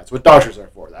 That's what doctors are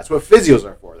for. That's what physios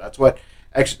are for. That's what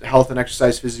health and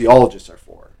exercise physiologists are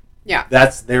for. Yeah.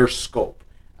 That's their scope.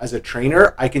 As a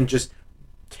trainer, I can just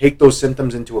take those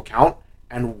symptoms into account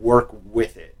and work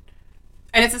with it.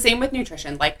 And it's the same with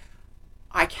nutrition. Like,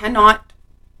 I cannot...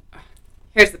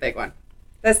 Here's the big one.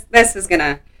 This is going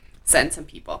to send some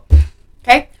people.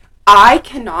 Okay? I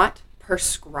cannot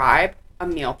prescribe a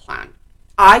meal plan.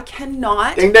 I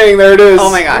cannot... Ding, ding, there it is.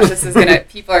 Oh my gosh, this is going to...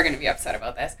 People are going to be upset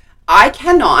about this. I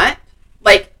cannot,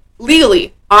 like,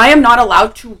 legally, I am not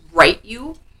allowed to write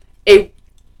you a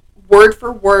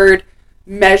word-for-word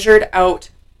measured out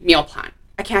meal plan.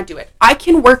 I can't do it. I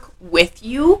can work with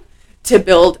you to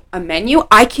build a menu.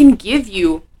 I can give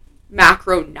you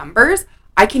macro numbers.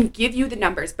 I can give you the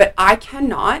numbers, but I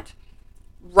cannot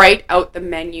write out the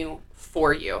menu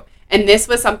for you. And this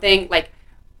was something like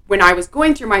when I was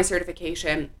going through my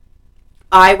certification,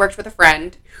 I worked with a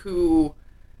friend who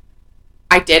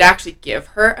I did actually give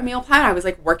her a meal plan. I was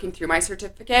like working through my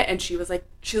certificate and she's like,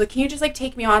 can you just like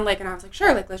take me on? Like, and I was like,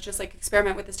 sure, like, let's just like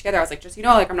experiment with this together. I was like, just,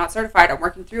 like, I'm not certified. I'm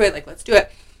working through it. Like, let's do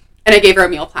it. And I gave her a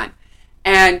meal plan.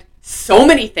 And so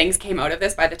many things came out of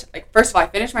this first of all, I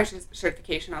finished my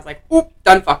certification. I was like, oop,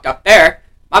 done fucked up there.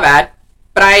 My bad.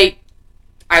 But I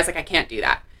was like, I can't do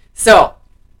that. So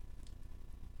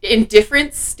in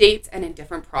different states and in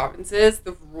different provinces,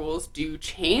 the rules do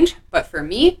change. But for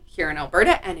me, here in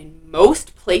Alberta and in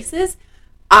most places,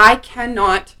 I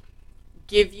cannot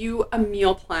give you a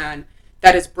meal plan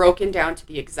that is broken down to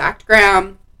the exact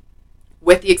gram,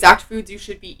 with the exact foods you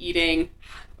should be eating,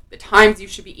 the times you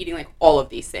should be eating, like all of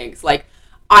these things. Like,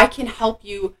 I can help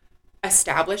you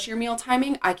establish your meal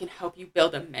timing. I can help you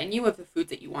build a menu of the foods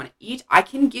that you want to eat. I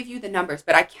can give you the numbers,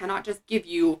 but I cannot just give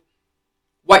you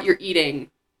what you're eating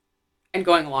and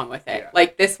going along with it. Yeah.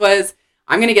 Like,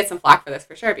 I'm going to get some flack for this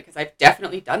for sure, because I've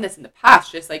definitely done this in the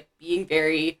past, just like being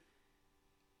very,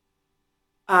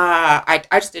 I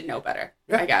just didn't know better,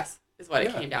 I guess, is what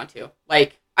it came down to.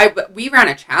 Like, we ran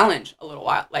a challenge a little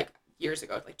while, like years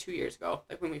ago, like 2 years ago,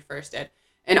 like when we first did.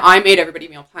 And I made everybody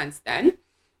meal plans then.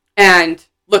 And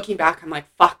looking back, I'm like,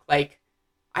 fuck, like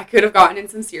I could have gotten in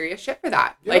some serious shit for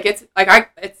that. Yeah.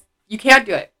 Like you can't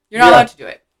do it. You're not allowed to do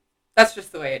it. That's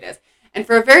just the way it is. And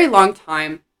for a very long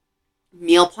time,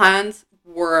 meal plans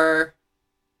were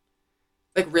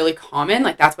like really common.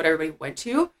 Like, that's what everybody went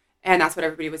to and that's what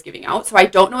everybody was giving out. So I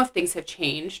don't know if things have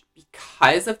changed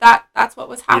because of that. That's what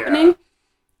was happening.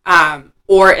 Yeah.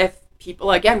 Or if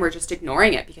people, again, were just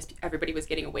ignoring it because everybody was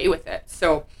getting away with it.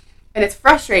 So, and it's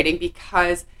frustrating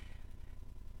because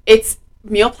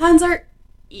meal plans are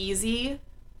easy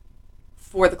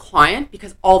for the client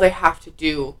because all they have to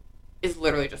do is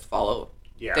literally just follow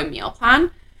the meal plan.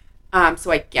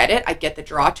 So I get it. I get the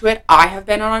draw to it. I have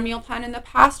been on a meal plan in the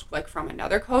past, like from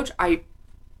another coach.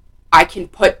 I can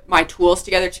put my tools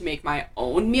together to make my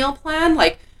own meal plan,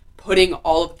 like putting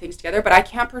all of the things together, but I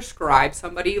can't prescribe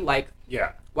somebody like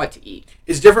what to eat.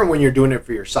 It's different when you're doing it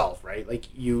for yourself, right? Like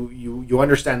you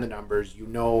understand the numbers,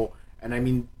 and I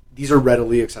mean, these are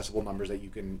readily accessible numbers that you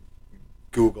can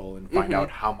Google and find out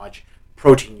how much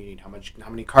protein you need, how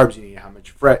many carbs you need, how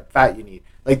much fat you need.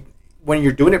 Like, when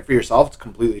you're doing it for yourself, it's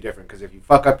completely different, because if you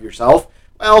fuck up yourself,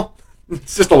 well,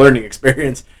 it's just a learning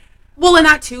experience. Well, and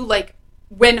that too, like,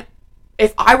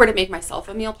 if I were to make myself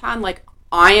a meal plan, like,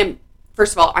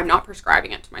 first of all, I'm not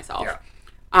prescribing it to myself.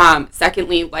 Yeah.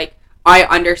 Secondly, like, I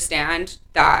understand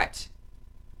that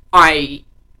I'm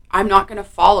not going to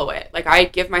follow it. Like, I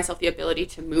give myself the ability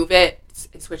to move it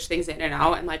and switch things in and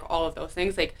out and like all of those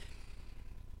things. Like,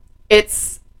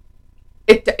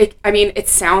 I mean, it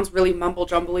sounds really mumble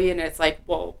jumbly, and it's like,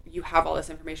 well, you have all this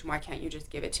information. Why can't you just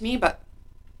give it to me? But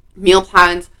meal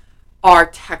plans are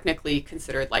technically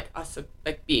considered like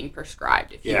being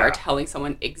prescribed. If you are telling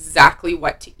someone exactly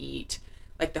what to eat,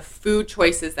 like the food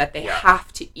choices that they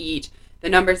have to eat, the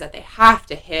numbers that they have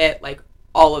to hit, like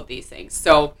all of these things.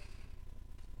 So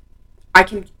I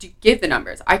can give the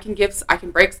numbers. I can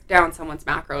break down someone's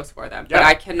macros for them, but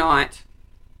I cannot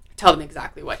tell them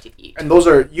exactly what to eat. And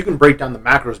you can break down the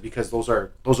macros because those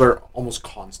are almost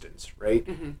constants, right?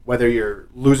 Mm-hmm. Whether you're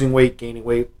losing weight, gaining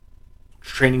weight,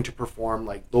 training to perform,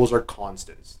 like those are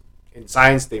constants. In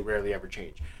science, they rarely ever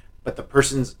change. But the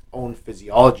person's own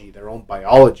physiology, their own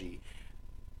biology,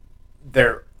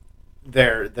 their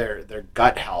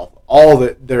gut health,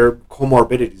 their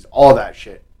comorbidities, all that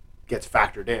shit gets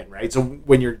factored in, right? So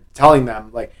when you're telling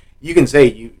them, like, you can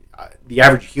say the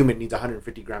average human needs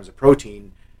 150 grams of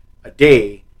protein a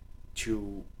day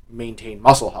to maintain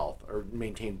muscle health or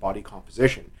maintain body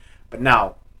composition. But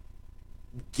now,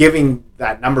 giving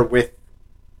that number with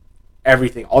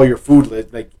everything, all your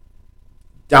food, like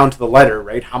down to the letter,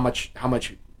 right? How much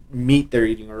meat they're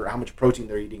eating or how much protein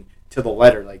they're eating to the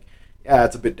letter, like, yeah,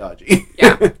 it's a bit dodgy.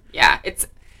 yeah. It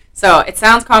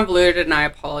sounds convoluted, and I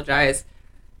apologize.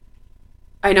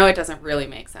 I know it doesn't really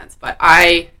make sense, but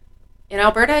in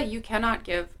Alberta, you cannot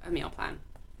give a meal plan.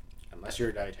 Unless you're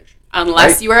a dietitian.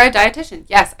 Unless you are a dietitian.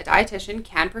 Yes, a dietitian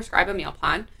can prescribe a meal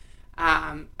plan.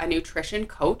 A nutrition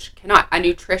coach cannot. A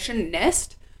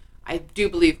nutritionist, I do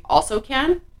believe, also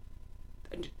can.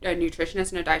 A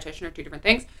nutritionist and a dietitian are two different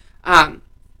things.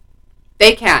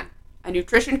 They can. A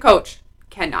nutrition coach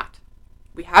cannot.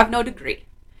 We have no degree.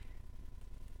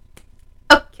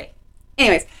 Okay.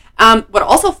 Anyways, what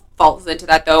also falls into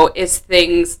that though is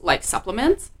things like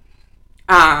supplements,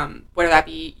 whether that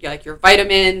be like your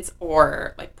vitamins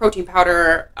or like protein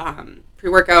powder,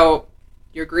 pre-workout,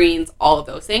 your greens, all of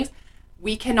those things.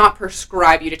 We cannot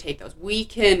prescribe you to take those. We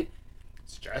can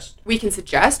suggest,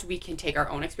 we can take our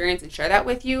own experience and share that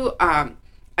with you.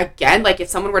 Again, like if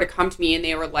someone were to come to me and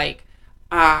they were like,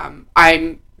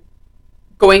 I'm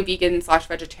going vegan /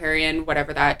 vegetarian,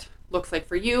 whatever that looks like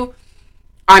for you,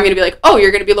 I'm going to be like, oh,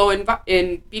 you're going to be low in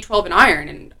B12 and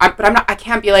iron. I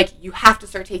can't be like, you have to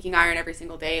start taking iron every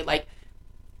single day. Like,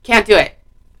 can't do it.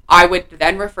 I would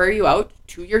then refer you out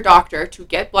to your doctor to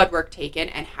get blood work taken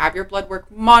and have your blood work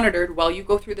monitored while you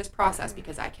go through this process,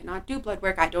 because I cannot do blood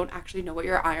work. I don't actually know what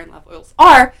your iron levels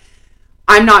are.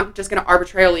 I'm not just going to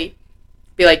arbitrarily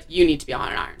be like, you need to be on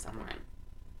an iron supplement.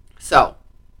 So,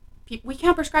 we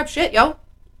can't prescribe shit, yo.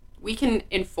 We can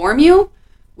inform you.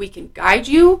 We can guide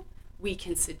you. We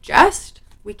can suggest.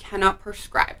 We cannot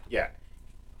prescribe. Yeah.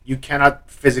 You cannot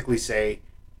physically say,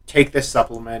 take this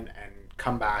supplement and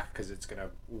come back because it's going to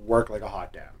work like a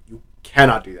hot damn. You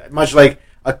cannot do that. Much like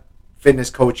a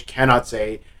fitness coach cannot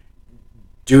say,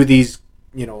 do these,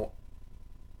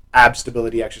 ab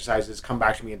stability exercises, come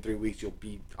back to me in 3 weeks, you'll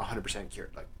be 100%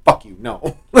 cured. Like, fuck you,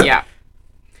 no. Yeah.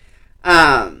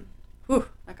 Whew,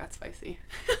 that got spicy.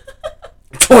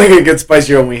 It's only going to get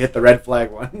spicier when we hit the red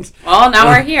flag ones. Well, now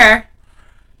we're here.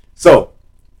 So,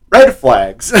 red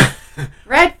flags.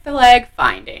 Red flag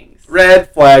findings.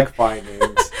 Red flag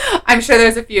findings. I'm sure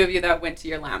there's a few of you that went to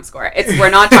your LAM score. We're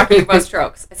not talking about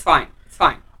strokes. It's fine.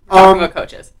 We're talking about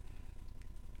coaches.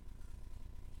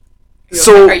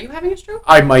 Are you having a stroke?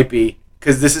 I might be,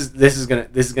 because this is gonna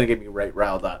get me right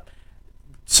riled up.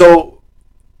 So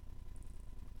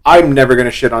I'm never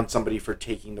gonna shit on somebody for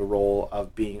taking the role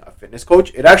of being a fitness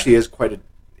coach. It actually is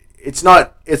it's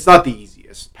not the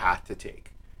easiest path to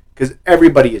take, because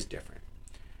everybody is different.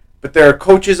 But there are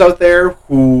coaches out there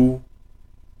who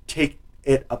take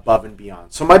it above and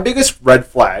beyond. So my biggest red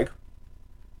flag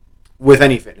with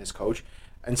any fitness coach,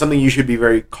 and something you should be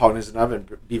very cognizant of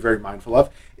and be very mindful of,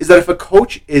 is that if a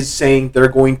coach is saying they're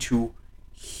going to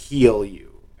heal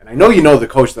you, and I know you know the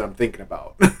coach that I'm thinking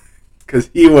about, because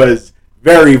he was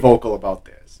very vocal about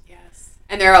this. Yes.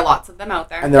 And there are lots of them out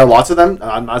there. And there are lots of them.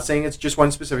 I'm not saying it's just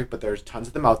one specific, but there's tons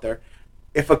of them out there.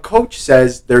 If a coach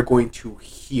says they're going to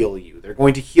heal you, they're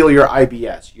going to heal your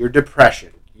IBS, your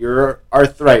depression, your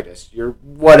arthritis, your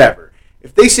whatever,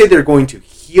 if they say they're going to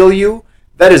heal you,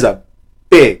 that is a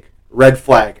big red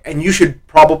flag, and you should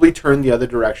probably turn the other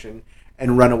direction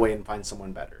and run away and find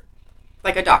someone better.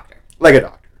 Like a doctor.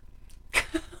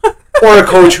 Or a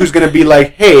coach who's going to be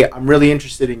like, hey, I'm really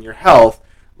interested in your health,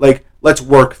 like, let's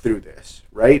work through this,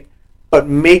 right? But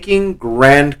making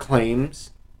grand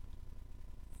claims,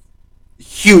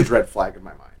 huge red flag in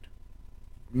my mind.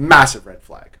 Massive red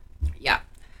flag. Yeah.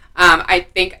 I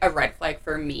think a red flag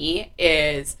for me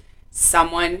is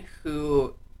someone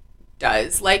who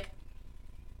does, like,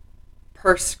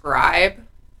 prescribe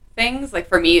things. Like,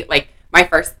 for me, like, my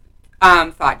first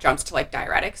thought jumps to, like,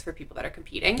 diuretics for people that are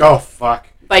competing. Oh, fuck.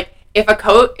 Like,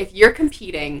 if you're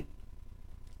competing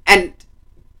and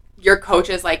your coach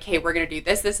is like, hey, we're going to do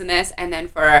this, this, and this, and then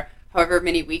for however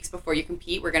many weeks before you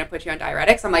compete, we're going to put you on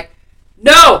diuretics, I'm like,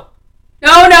 no,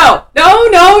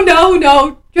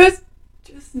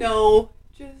 just no,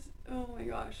 oh my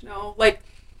gosh, no. Like,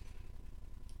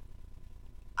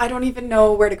 I don't even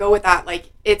know where to go with that.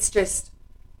 Like, it's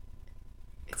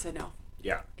a no.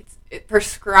 Yeah.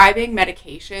 Prescribing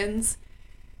medications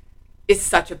is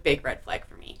such a big red flag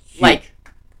for me. Huge. Like,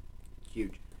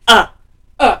 huge.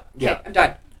 Okay, Yeah. I'm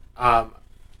done.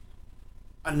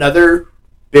 Another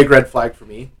big red flag for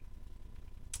me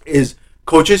is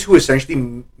coaches who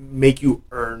essentially make you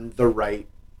earn the right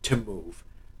to move.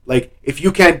 Like, if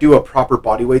you can't do a proper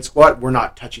bodyweight squat, we're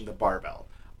not touching the barbell.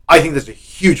 I think that's a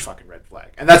huge fucking red flag,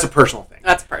 and that's a personal thing.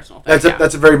 That's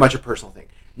a very much a personal thing.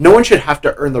 No one should have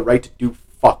to earn the right to do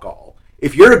fuck all.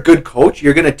 If you're a good coach,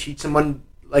 you're going to teach someone,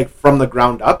 like, from the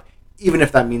ground up, even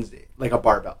if that means, like, a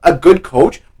barbell. A good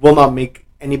coach will not make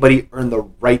anybody earn the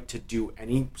right to do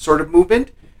any sort of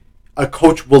movement. A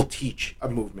coach will teach a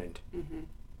movement. Mm-hmm.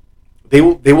 They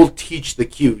will teach the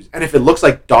cues. And if it looks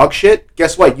like dog shit,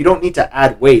 guess what? You don't need to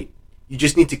add weight. You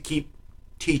just need to keep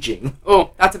teaching.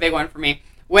 Oh, that's a big one for me.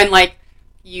 When, like,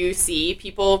 you see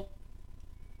people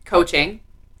coaching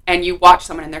and you watch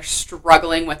someone and they're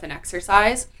struggling with an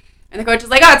exercise and the coach is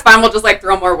like, oh, it's fine, we'll just, like,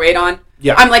 throw more weight on.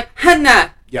 Yeah. I'm like,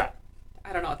 Hanna. Yeah.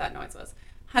 I don't know what that noise was.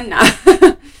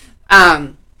 Hanna.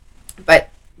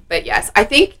 But yes, I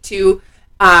think, too,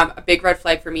 a big red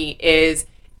flag for me is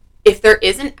if there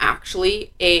isn't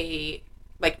actually a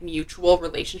like mutual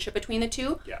relationship between the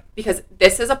two. Yeah. Because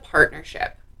this is a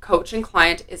partnership. Coach and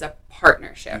client is a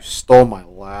partnership. You stole my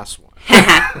last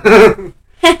one.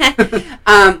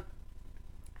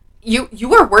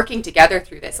 You are working together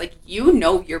through this. Like, you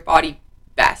know your body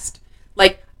best.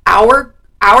 Like, our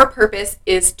purpose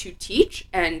is to teach,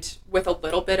 and with a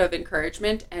little bit of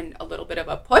encouragement and a little bit of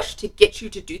a push to get you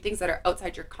to do things that are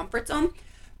outside your comfort zone.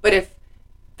 But if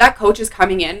that coach is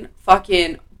coming in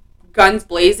fucking guns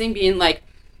blazing, being like,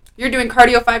 you're doing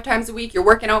cardio 5 times a week, you're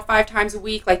working out 5 times a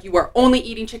week, like, you are only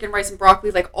eating chicken, rice, and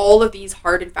broccoli, like, all of these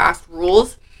hard and fast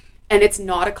rules, and it's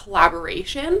not a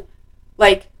collaboration,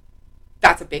 like,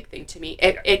 that's a big thing to me.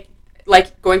 It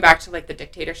like, going back to, like, the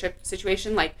dictatorship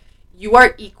situation, like, you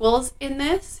are equals in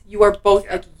this. You are both,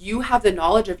 like, you have the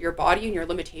knowledge of your body and your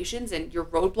limitations and your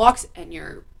roadblocks and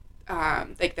your,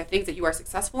 like, the things that you are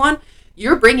successful on.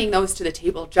 You're bringing those to the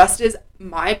table, just as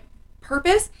my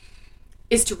purpose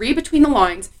is to read between the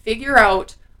lines, figure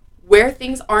out where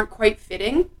things aren't quite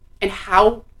fitting, and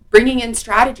how, bringing in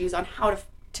strategies on how to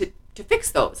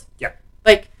fix those. Yeah.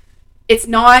 Like, it's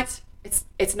not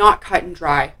cut and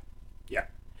dry. Yeah.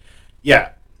 Yeah.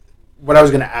 What I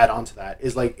was going to add on to that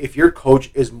is, like, if your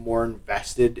coach is more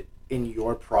invested in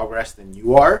your progress than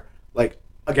you are, like,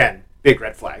 again, big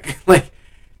red flag. Like,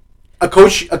 a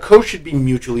coach should be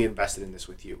mutually invested in this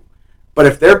with you. But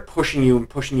if they're pushing you and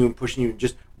pushing you and pushing you,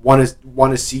 just want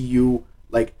to see you,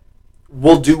 like,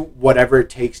 will do whatever it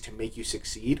takes to make you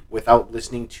succeed without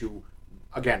listening to,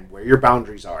 again, where your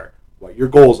boundaries are, what your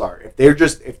goals are. If they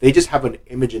just have an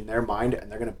image in their mind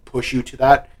and they're going to push you to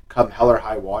that come hell or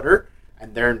high water,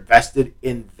 and they're invested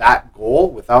in that goal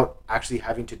without actually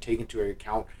having to take into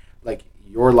account, like,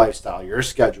 your lifestyle, your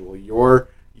schedule, your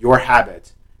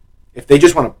habits, if they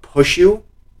just want to push you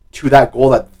to that goal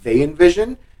that they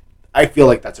envision, I feel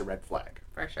like that's a red flag.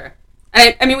 For sure.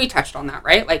 I mean, we touched on that,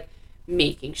 right? Like,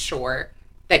 making sure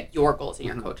that your goals and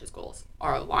your coach's goals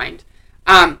are aligned.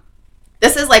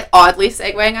 This is, like, oddly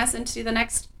segueing us into the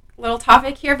next little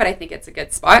topic here, but I think it's a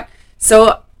good spot.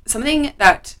 So something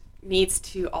that needs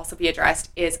to also be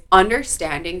addressed is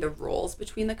understanding the roles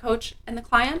between the coach and the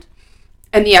client,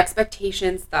 and the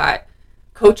expectations that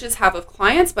coaches have of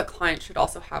clients, but clients should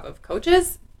also have of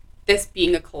coaches, this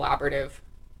being a collaborative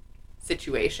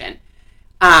situation.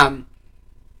 Here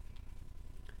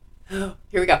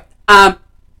we go.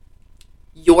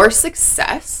 Your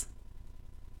success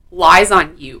lies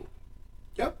on you.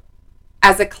 Yep.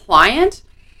 As a client,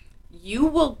 you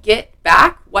will get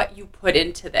back what you put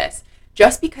into this.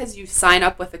 Just because you sign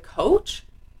up with a coach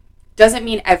doesn't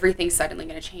mean everything's suddenly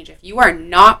going to change. If you are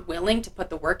not willing to put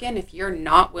the work in, if you're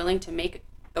not willing to make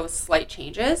those slight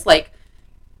changes, like,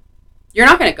 you're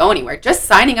not going to go anywhere. Just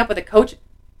signing up with a coach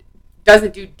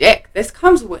doesn't do dick. This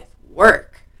comes with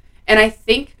work. And I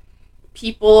think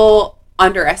people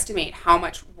underestimate how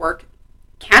much work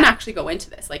can actually go into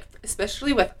this. Like,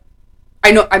 especially with,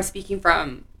 I know I'm speaking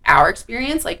from our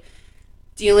experience, like,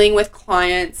 dealing with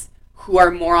clients who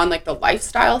are more on, like, the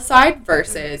lifestyle side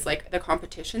versus, like, the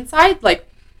competition side. Like,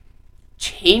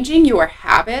 changing your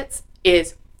habits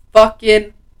is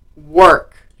fucking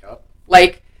work. Yep.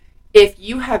 Like, if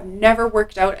you have never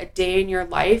worked out a day in your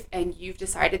life and you've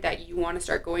decided that you want to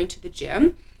start going to the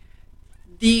gym,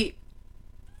 the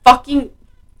fucking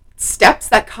steps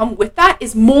that come with that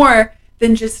is more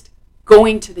than just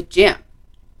going to the gym.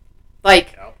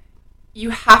 Like,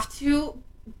 you have to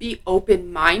be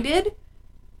open-minded,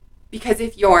 because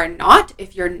if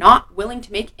you're not willing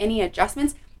to make any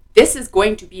adjustments, this is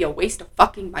going to be a waste of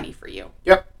fucking money for you.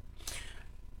 Yep.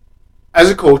 As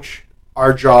a coach,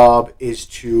 our job is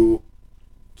to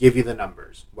give you the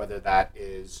numbers, whether that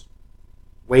is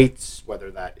weights, whether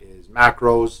that is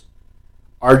macros.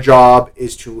 Our job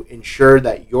is to ensure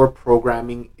that your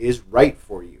programming is right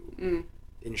for you.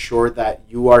 Ensure that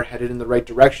you are headed in the right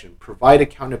direction. Provide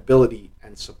accountability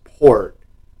and support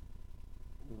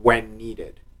when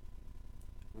needed.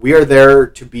 We are there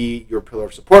to be your pillar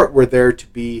of support. We're there to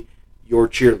be your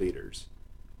cheerleaders.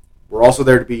 We're also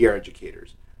there to be your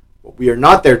educators. What we are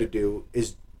not there to do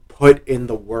is put in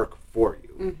the work for you.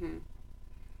 Mm-hmm.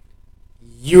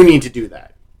 You need to do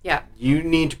that. Yeah. You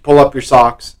need to pull up your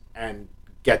socks and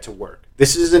get to work.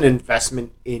 This is an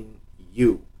investment in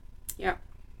you. Yeah.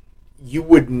 You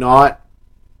would not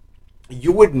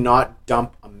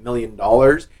dump $1 million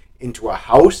into a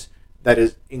house that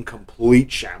is in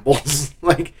complete shambles.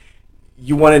 Like,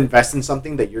 you want to invest in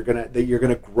something that you're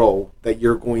gonna grow, that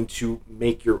you're going to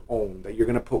make your own, that you're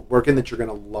gonna put work in, that you're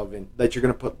gonna love in, that you're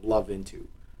gonna put love into.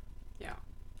 Yeah.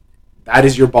 That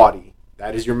is your body.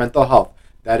 That is your mental health.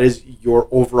 That is your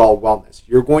overall wellness.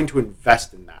 You're going to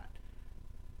invest in that.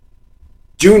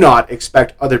 Do not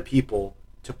expect other people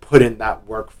to put in that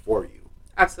work for you.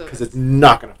 Absolutely. Because it's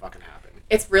not going to fucking happen.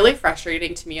 It's really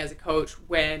frustrating to me as a coach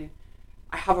when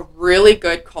I have a really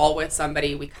good call with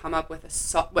somebody. We come up with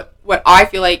what I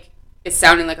feel like is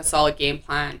sounding like a solid game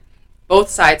plan. Both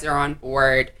sides are on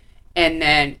board. And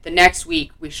then the next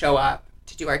week we show up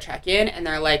to do our check-in and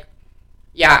they're like,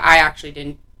 yeah, I actually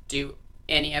didn't do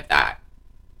any of that.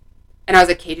 And I was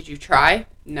like, okay, did you try?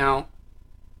 No.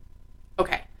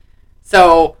 Okay.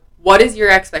 So what is your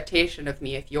expectation of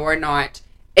me if you're not,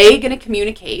 A, going to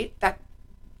communicate that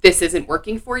this isn't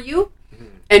working for you,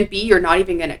 and B, you're not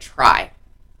even going to try?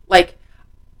 Like,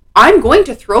 I'm going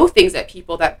to throw things at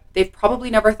people that they've probably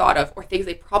never thought of or things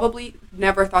they probably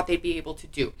never thought they'd be able to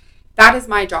do. That is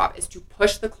my job, is to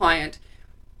push the client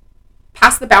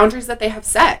past the boundaries that they have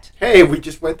set. Hey, we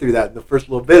just went through that in the first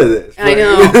little bit of this. I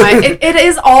know. It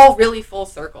is all really full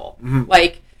circle.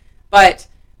 But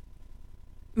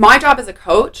my job as a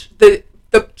coach, the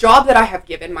job that I have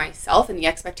given myself and the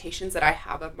expectations that I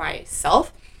have of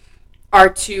myself are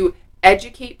to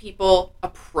educate people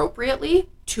appropriately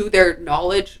to their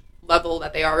knowledge level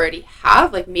that they already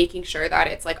have, like making sure that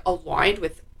it's like aligned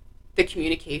with the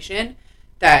communication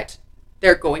that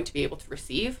they're going to be able to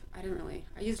receive.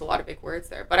 I used a lot of big words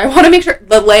there, but I want to make sure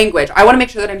I want to make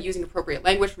sure that I'm using appropriate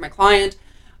language for my client.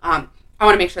 I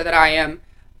want to make sure that I am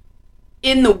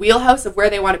in the wheelhouse of where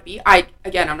they want to be. I'm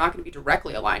not going to be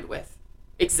directly aligned with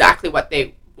exactly what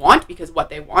they want, because what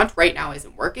they want right now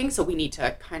isn't working. So we need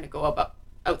to kind of go about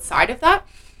outside of that.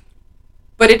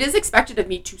 But it is expected of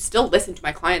me to still listen to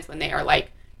my clients when they are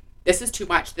like, this is too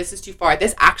much, this is too far,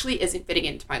 this actually isn't fitting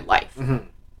into my life. And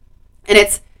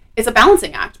it's a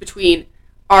balancing act between,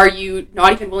 are you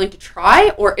not even willing to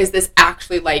try, or is this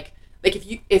actually like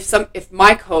if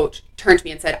my coach turned to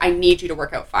me and said, I need you to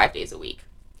work out 5 days a week,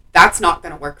 that's not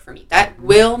going to work for me. That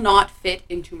will not fit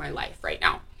into my life right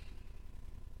now.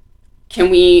 Can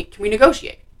we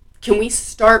negotiate? Can we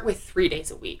start with 3 days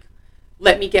a week?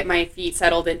 Let me get my feet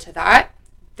settled into that.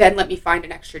 Then let me find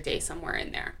an extra day somewhere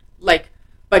in there.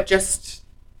 But just,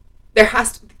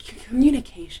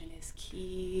 communication is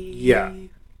key. Yeah.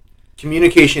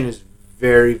 Communication is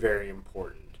very, very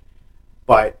important.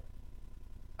 But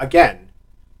again,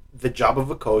 the job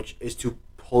of a coach is to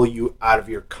pull you out of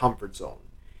your comfort zone.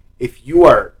 If you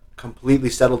are completely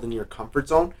settled in your comfort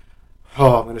zone,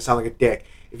 I'm going to sound like a dick.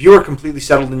 If you are completely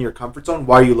settled in your comfort zone,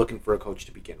 why are you looking for a coach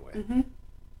to begin with?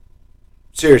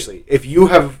 Seriously, if you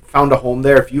have found a home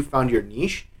there, if you found your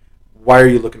niche, why are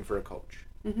you looking for a coach?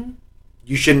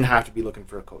 You shouldn't have to be looking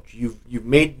for a coach. You've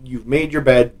made your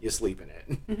bed, you sleep in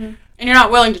it. And you're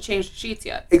not willing to change the sheets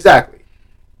yet. Exactly.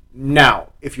 Now,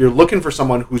 if you're looking for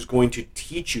someone who's going to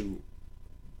teach you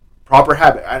proper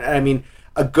habit, I mean,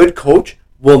 a good coach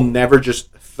will never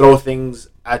just throw things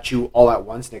at you all at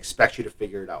once and expect you to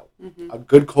figure it out. A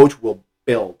good coach will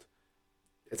build.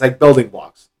 It's like building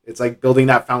blocks. It's like building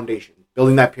that foundation,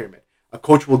 building that pyramid. A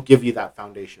coach will give you that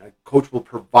foundation. A coach will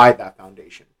provide that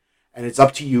foundation. And it's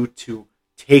up to you to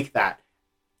take that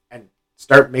and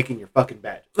start making your fucking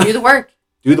bed. Do the work.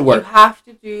 Do the work. You have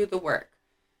to do the work.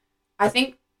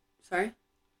 Sorry?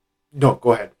 No,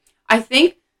 go ahead. I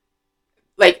think,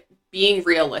 being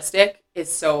realistic is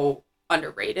so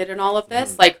underrated in all of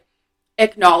this.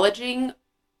 Acknowledging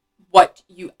what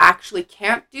you actually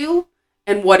can't do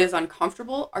and what is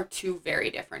uncomfortable are two very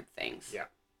different things. Yeah.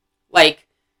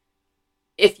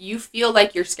 If you feel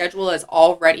like your schedule is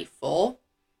already full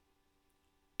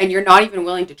and you're not even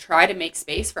willing to try to make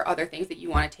space for other things that you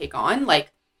want to take on,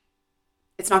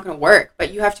 it's not going to work.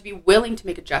 But you have to be willing to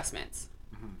make adjustments.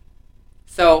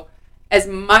 So as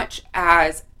much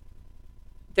as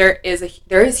there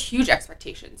is huge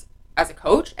expectations as a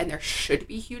coach, and there should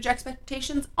be huge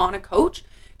expectations on a coach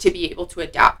to be able to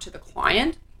adapt to the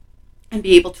client and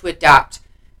be able to adapt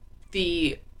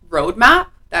the roadmap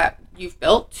that you've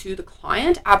built to the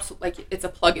client. Absolutely, it's a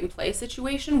plug and play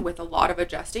situation with a lot of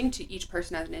adjusting to each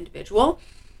person as an individual.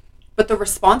 But the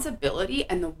responsibility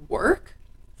and the work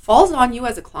falls on you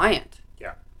as a client.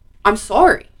 Yeah. I'm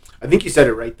sorry. I think you said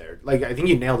it right there. I think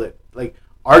you nailed it.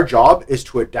 Our job is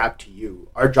to adapt to you.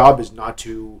 Our job is not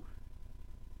to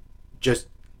just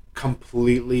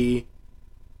completely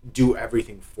do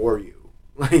everything for you.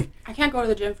 I can't go to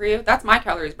the gym for you. That's my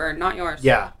calories burned, not yours.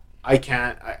 Yeah, I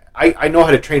can't. I know how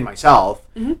to train myself,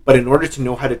 but in order to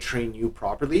know how to train you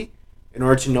properly, in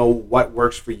order to know what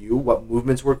works for you, what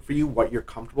movements work for you, what you're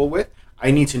comfortable with, I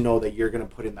need to know that you're going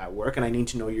to put in that work, and I need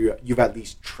to know you've at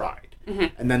least tried.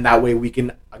 And then that way we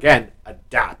can, again,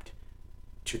 adapt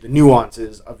to the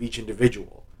nuances of each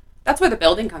individual. That's where the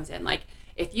building comes in.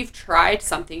 If you've tried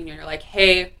something and you're like,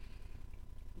 hey,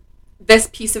 this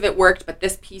piece of it worked, but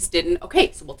this piece didn't.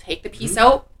 Okay, so we'll take the piece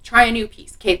out, try a new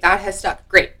piece. Okay, that has stuck.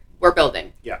 Great, we're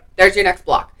building. Yeah. There's your next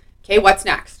block. Okay, what's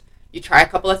next? You try a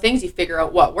couple of things, you figure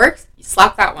out what works, you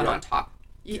slap that one on top.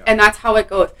 And that's how it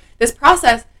goes. This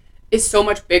process is so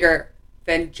much bigger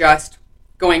than just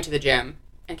going to the gym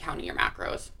and counting your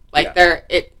macros. Like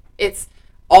it's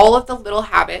all of the little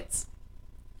habits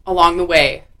along the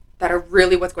way that are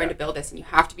really what's going to build this. And you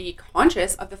have to be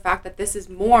conscious of the fact that this is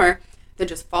more than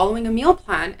just following a meal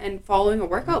plan and following a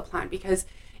workout plan. Because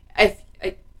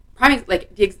the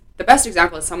best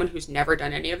example is someone who's never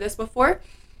done any of this before.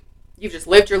 You've just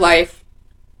lived your life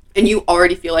and you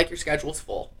already feel like your schedule's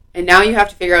full. And now you have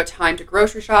to figure out time to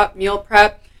grocery shop, meal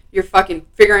prep. You're fucking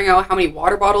figuring out how many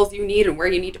water bottles you need and where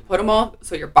you need to put them all.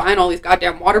 So you're buying all these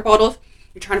goddamn water bottles.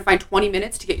 You're trying to find 20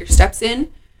 minutes to get your steps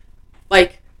in.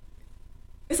 Like,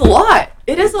 it's a lot.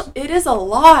 It is a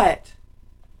lot.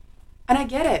 And I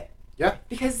get it. Yeah.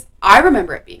 Because I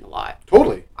remember it being a lot.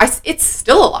 Totally. It's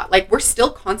still a lot. Like, we're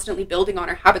still constantly building on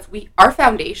our habits. Our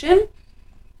foundation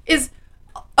is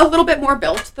a little bit more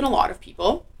built than a lot of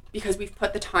people because we've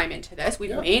put the time into this.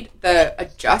 We've made the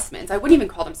adjustments. I wouldn't even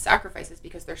call them sacrifices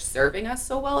because they're serving us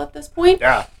so well at this point.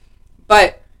 Yeah.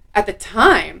 But at the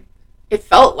time, I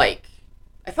felt like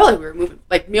we were moving.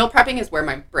 Like, meal prepping is where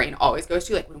my brain always goes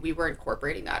to. Like, when we were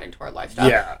incorporating that into our lifestyle.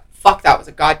 Yeah. Fuck, that was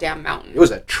a goddamn mountain. It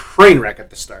was a train wreck at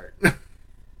the start.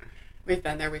 We've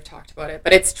been there. We've talked about it.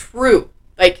 But it's true.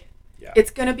 Like,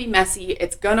 it's going to be messy.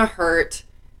 It's going to hurt.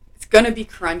 It's going to be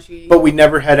crunchy. But we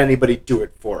never had anybody do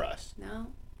it for us. No.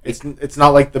 It's not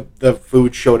like the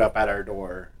food showed up at our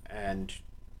door and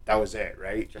that was it,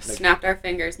 right? Just snapped our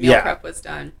fingers. Meal prep was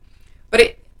done.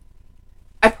 But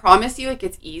I promise you it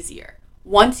gets easier.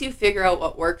 Once you figure out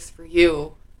what works for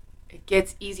you, it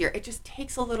gets easier. It just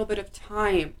takes a little bit of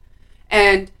time.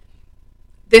 And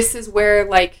this is where,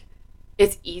 like,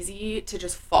 it's easy to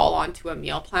just fall onto a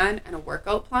meal plan and a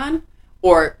workout plan,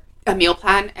 or a meal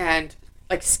plan and,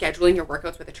 like, scheduling your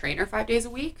workouts with a trainer 5 days a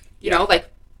week. You know, like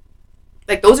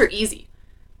those are easy.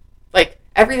 Like,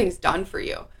 everything's done for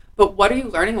you. But what are you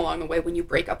learning along the way when you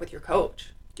break up with your coach?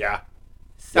 Yeah.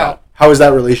 So yeah. How is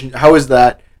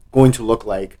that going to look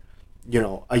like, you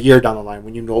know, a year down the line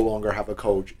when you no longer have a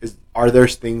coach? Are there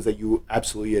things that you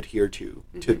absolutely adhere to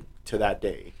that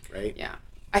day, right? Yeah.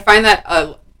 I find that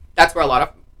that's where a lot of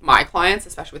my clients,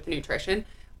 especially with the nutrition,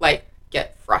 like,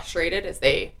 get frustrated as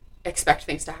they expect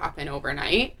things to happen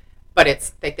overnight. But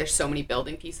it's like there's so many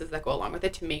building pieces that go along with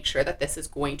it to make sure that this is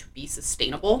going to be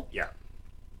sustainable. Yeah.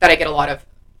 That I get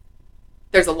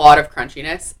there's a lot of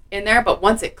crunchiness in there, but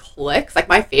once it clicks, like,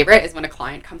 my favorite is when a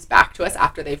client comes back to us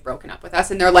after they've broken up with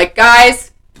us and they're like,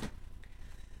 guys,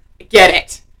 I get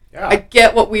it. Yeah. I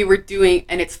get what we were doing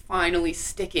and it's finally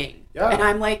sticking. Yeah. And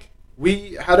I'm like,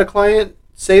 we had a client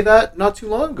say that not too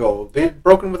long ago. They'd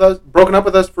broken up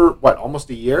with us for almost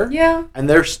a year? Yeah. And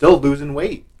they're still losing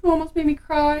weight. It almost made me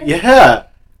cry. Yeah.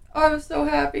 Oh, I was so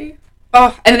happy.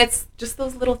 Oh, and then it's just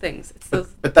those little things.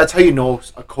 But that's how you know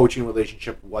a coaching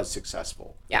relationship was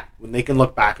successful. Yeah. When they can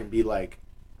look back and be like,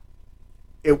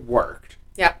 it worked.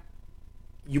 Yeah.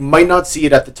 You might not see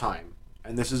it at the time.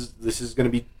 And this is going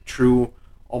to be true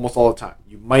almost all the time.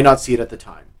 You might not see it at the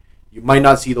time. You might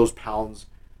not see those pounds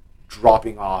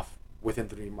dropping off within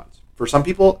 3 months. For some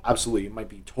people, absolutely, it might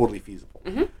be totally feasible.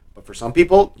 Mm-hmm. But for some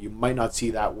people, you might not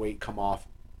see that weight come off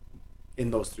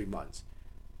in those 3 months.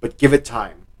 But give it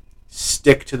time.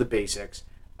 Stick to the basics.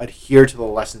 Adhere to the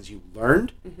lessons you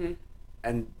learned. Mm-hmm.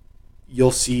 And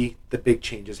you'll see the big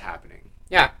changes happening.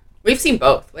 Yeah. We've seen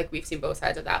both. Like, we've seen both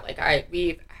sides of that. Like,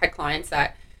 we've had clients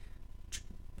that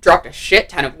dropped a shit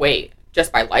ton of weight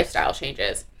just by lifestyle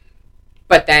changes.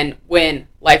 But then when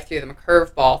life threw them a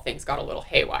curveball, things got a little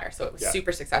haywire. So it was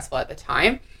super successful at the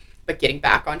time. But getting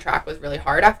back on track was really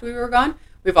hard after we were gone.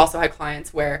 We've also had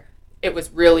clients where it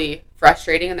was really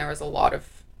frustrating and there was a lot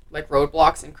of, like,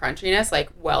 roadblocks and crunchiness, like,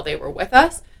 while they were with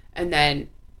us. And then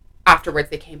afterwards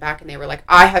they came back and they were like,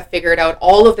 I have figured out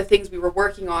all of the things we were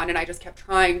working on and I just kept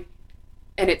trying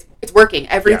and it's working.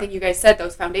 Everything you guys said,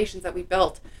 those foundations that we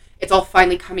built, it's all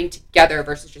finally coming together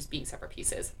versus just being separate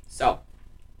pieces. So.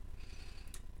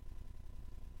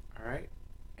 All right.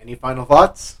 Any final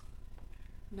thoughts?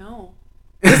 No.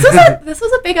 This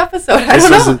was a big episode. I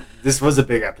don't know. This was a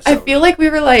big episode. I feel like we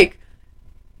were like,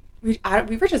 we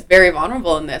were just very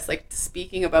vulnerable in this, like,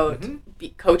 speaking about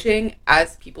coaching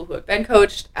as people who have been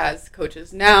coached, as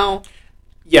coaches now.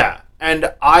 Yeah,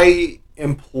 and I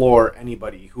implore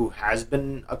anybody who has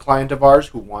been a client of ours,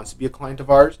 who wants to be a client of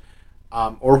ours,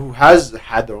 or who has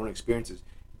had their own experiences,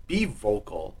 be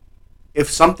vocal.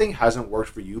 If something hasn't worked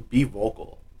for you, be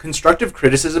vocal. Constructive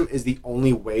criticism is the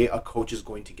only way a coach is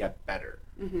going to get better.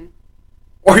 Mm-hmm.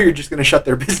 or you're just going to shut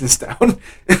their business down.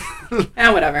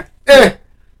 Whatever.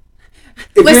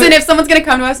 Listen, if someone's going to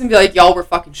come to us and be like, y'all, we're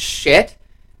fucking shit,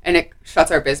 and it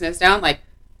shuts our business down, like,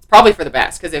 it's probably for the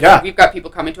best. Because if we've got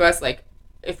people coming to us, like,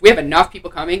 if we have enough people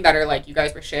coming that are like, you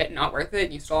guys were shit and not worth it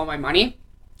and you stole all my money,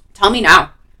 tell me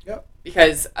now. Yep.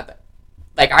 Because,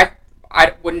 like,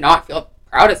 I would not feel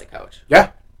proud as a coach.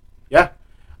 Yeah. Yeah.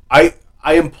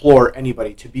 I implore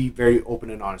anybody to be very open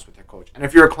and honest with their coach. And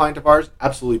if you're a client of ours,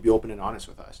 absolutely be open and honest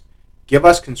with us. Give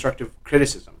us constructive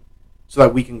criticism so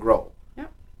that we can grow. Yeah.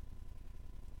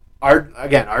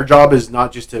 Our job is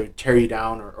not just to tear you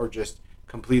down or just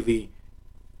completely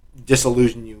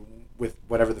disillusion you with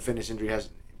whatever the fitness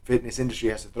industry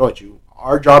has to throw at you.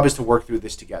 Our job is to work through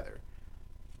this together.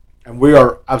 And we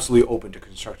are absolutely open to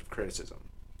constructive criticism.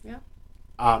 Yeah.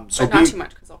 So but not too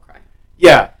much because I'll cry.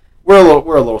 Yeah. We're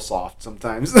a little soft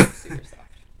sometimes. Super soft.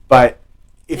 But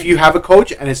if you have a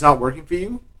coach and it's not working for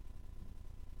you,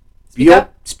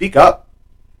 speak up.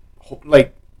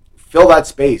 Like, fill that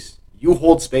space. You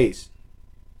hold space.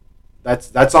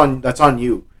 That's on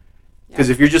you. Because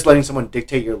if you're just letting someone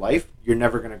dictate your life, you're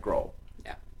never going to grow.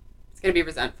 Yeah. It's going to be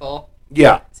resentful.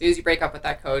 Yeah. As soon as you break up with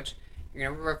that coach, you're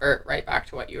going to revert right back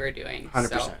to what you were doing. 100%.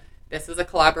 So this is a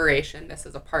collaboration. This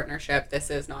is a partnership. This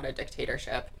is not a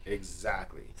dictatorship.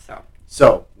 Exactly.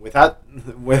 So with all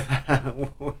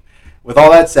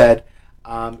that said,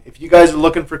 if you guys are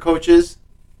looking for coaches,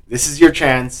 this is your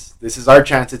chance. This is our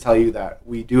chance to tell you that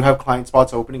we do have client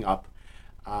spots opening up.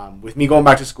 With me going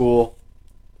back to school,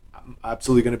 I'm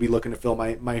absolutely going to be looking to fill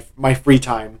my free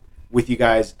time with you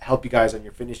guys, help you guys on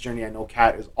your fitness journey. I know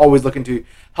Kat is always looking to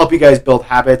help you guys build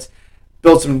habits,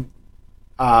 build some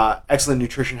excellent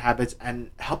nutrition habits,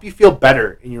 and help you feel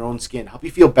better in your own skin, help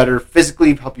you feel better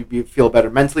physically, help you feel better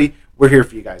mentally. We're here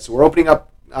for you guys. So we're opening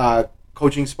up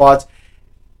coaching spots.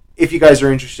 If you guys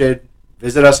are interested,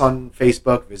 visit us on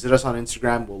Facebook, visit us on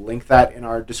Instagram. We'll link that in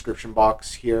our description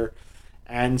box here,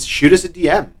 and shoot us a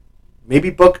DM. Maybe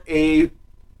book a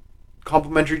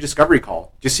complimentary discovery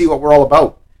call. Just see what we're all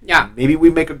about. Yeah. Maybe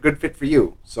we make a good fit for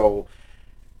you. So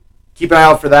keep an eye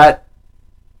out for that.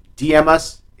 DM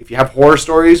us. If you have horror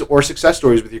stories or success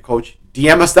stories with your coach,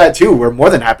 DM us that too. We're more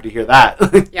than happy to hear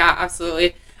that. Yeah,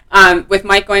 absolutely. With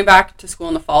Mike going back to school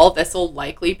in the fall, this will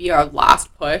likely be our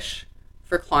last push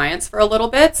for clients for a little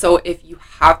bit. So if you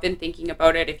have been thinking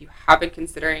about it, if you have been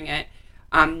considering it,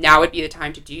 now would be the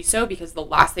time to do so, because the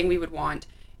last thing we would want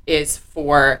is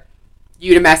for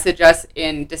you to message us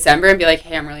in December and be like,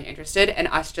 hey, I'm really interested, and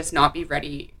us just not be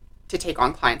ready to take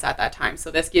on clients at that time.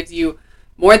 So this gives you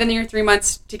more than your 3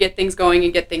 months to get things going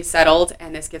and get things settled,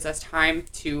 and this gives us time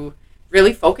to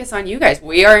really focus on you guys.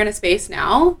 We are in a space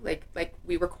now, like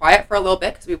we were quiet for a little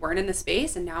bit because we weren't in the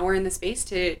space, and now we're in the space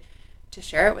to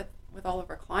share it with all of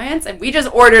our clients. And we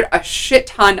just ordered a shit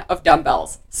ton of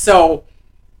dumbbells, so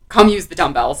come use the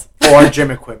dumbbells. Our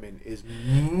gym equipment is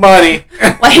money.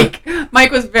 Like,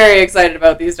 Mike was very excited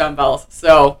about these dumbbells.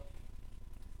 So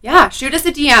yeah, shoot us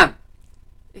a DM.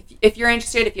 If you're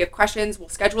interested, if you have questions, we'll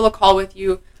schedule a call with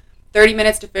you, 30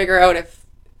 minutes to figure out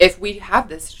if we have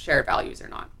this shared values or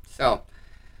not. So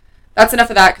that's enough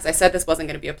of that, because I said this wasn't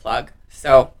going to be a plug.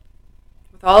 So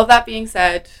with all of that being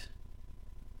said,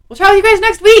 we'll chat with you guys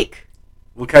next week.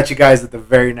 We'll catch you guys at the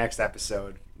very next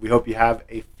episode. We hope you have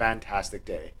a fantastic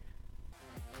day.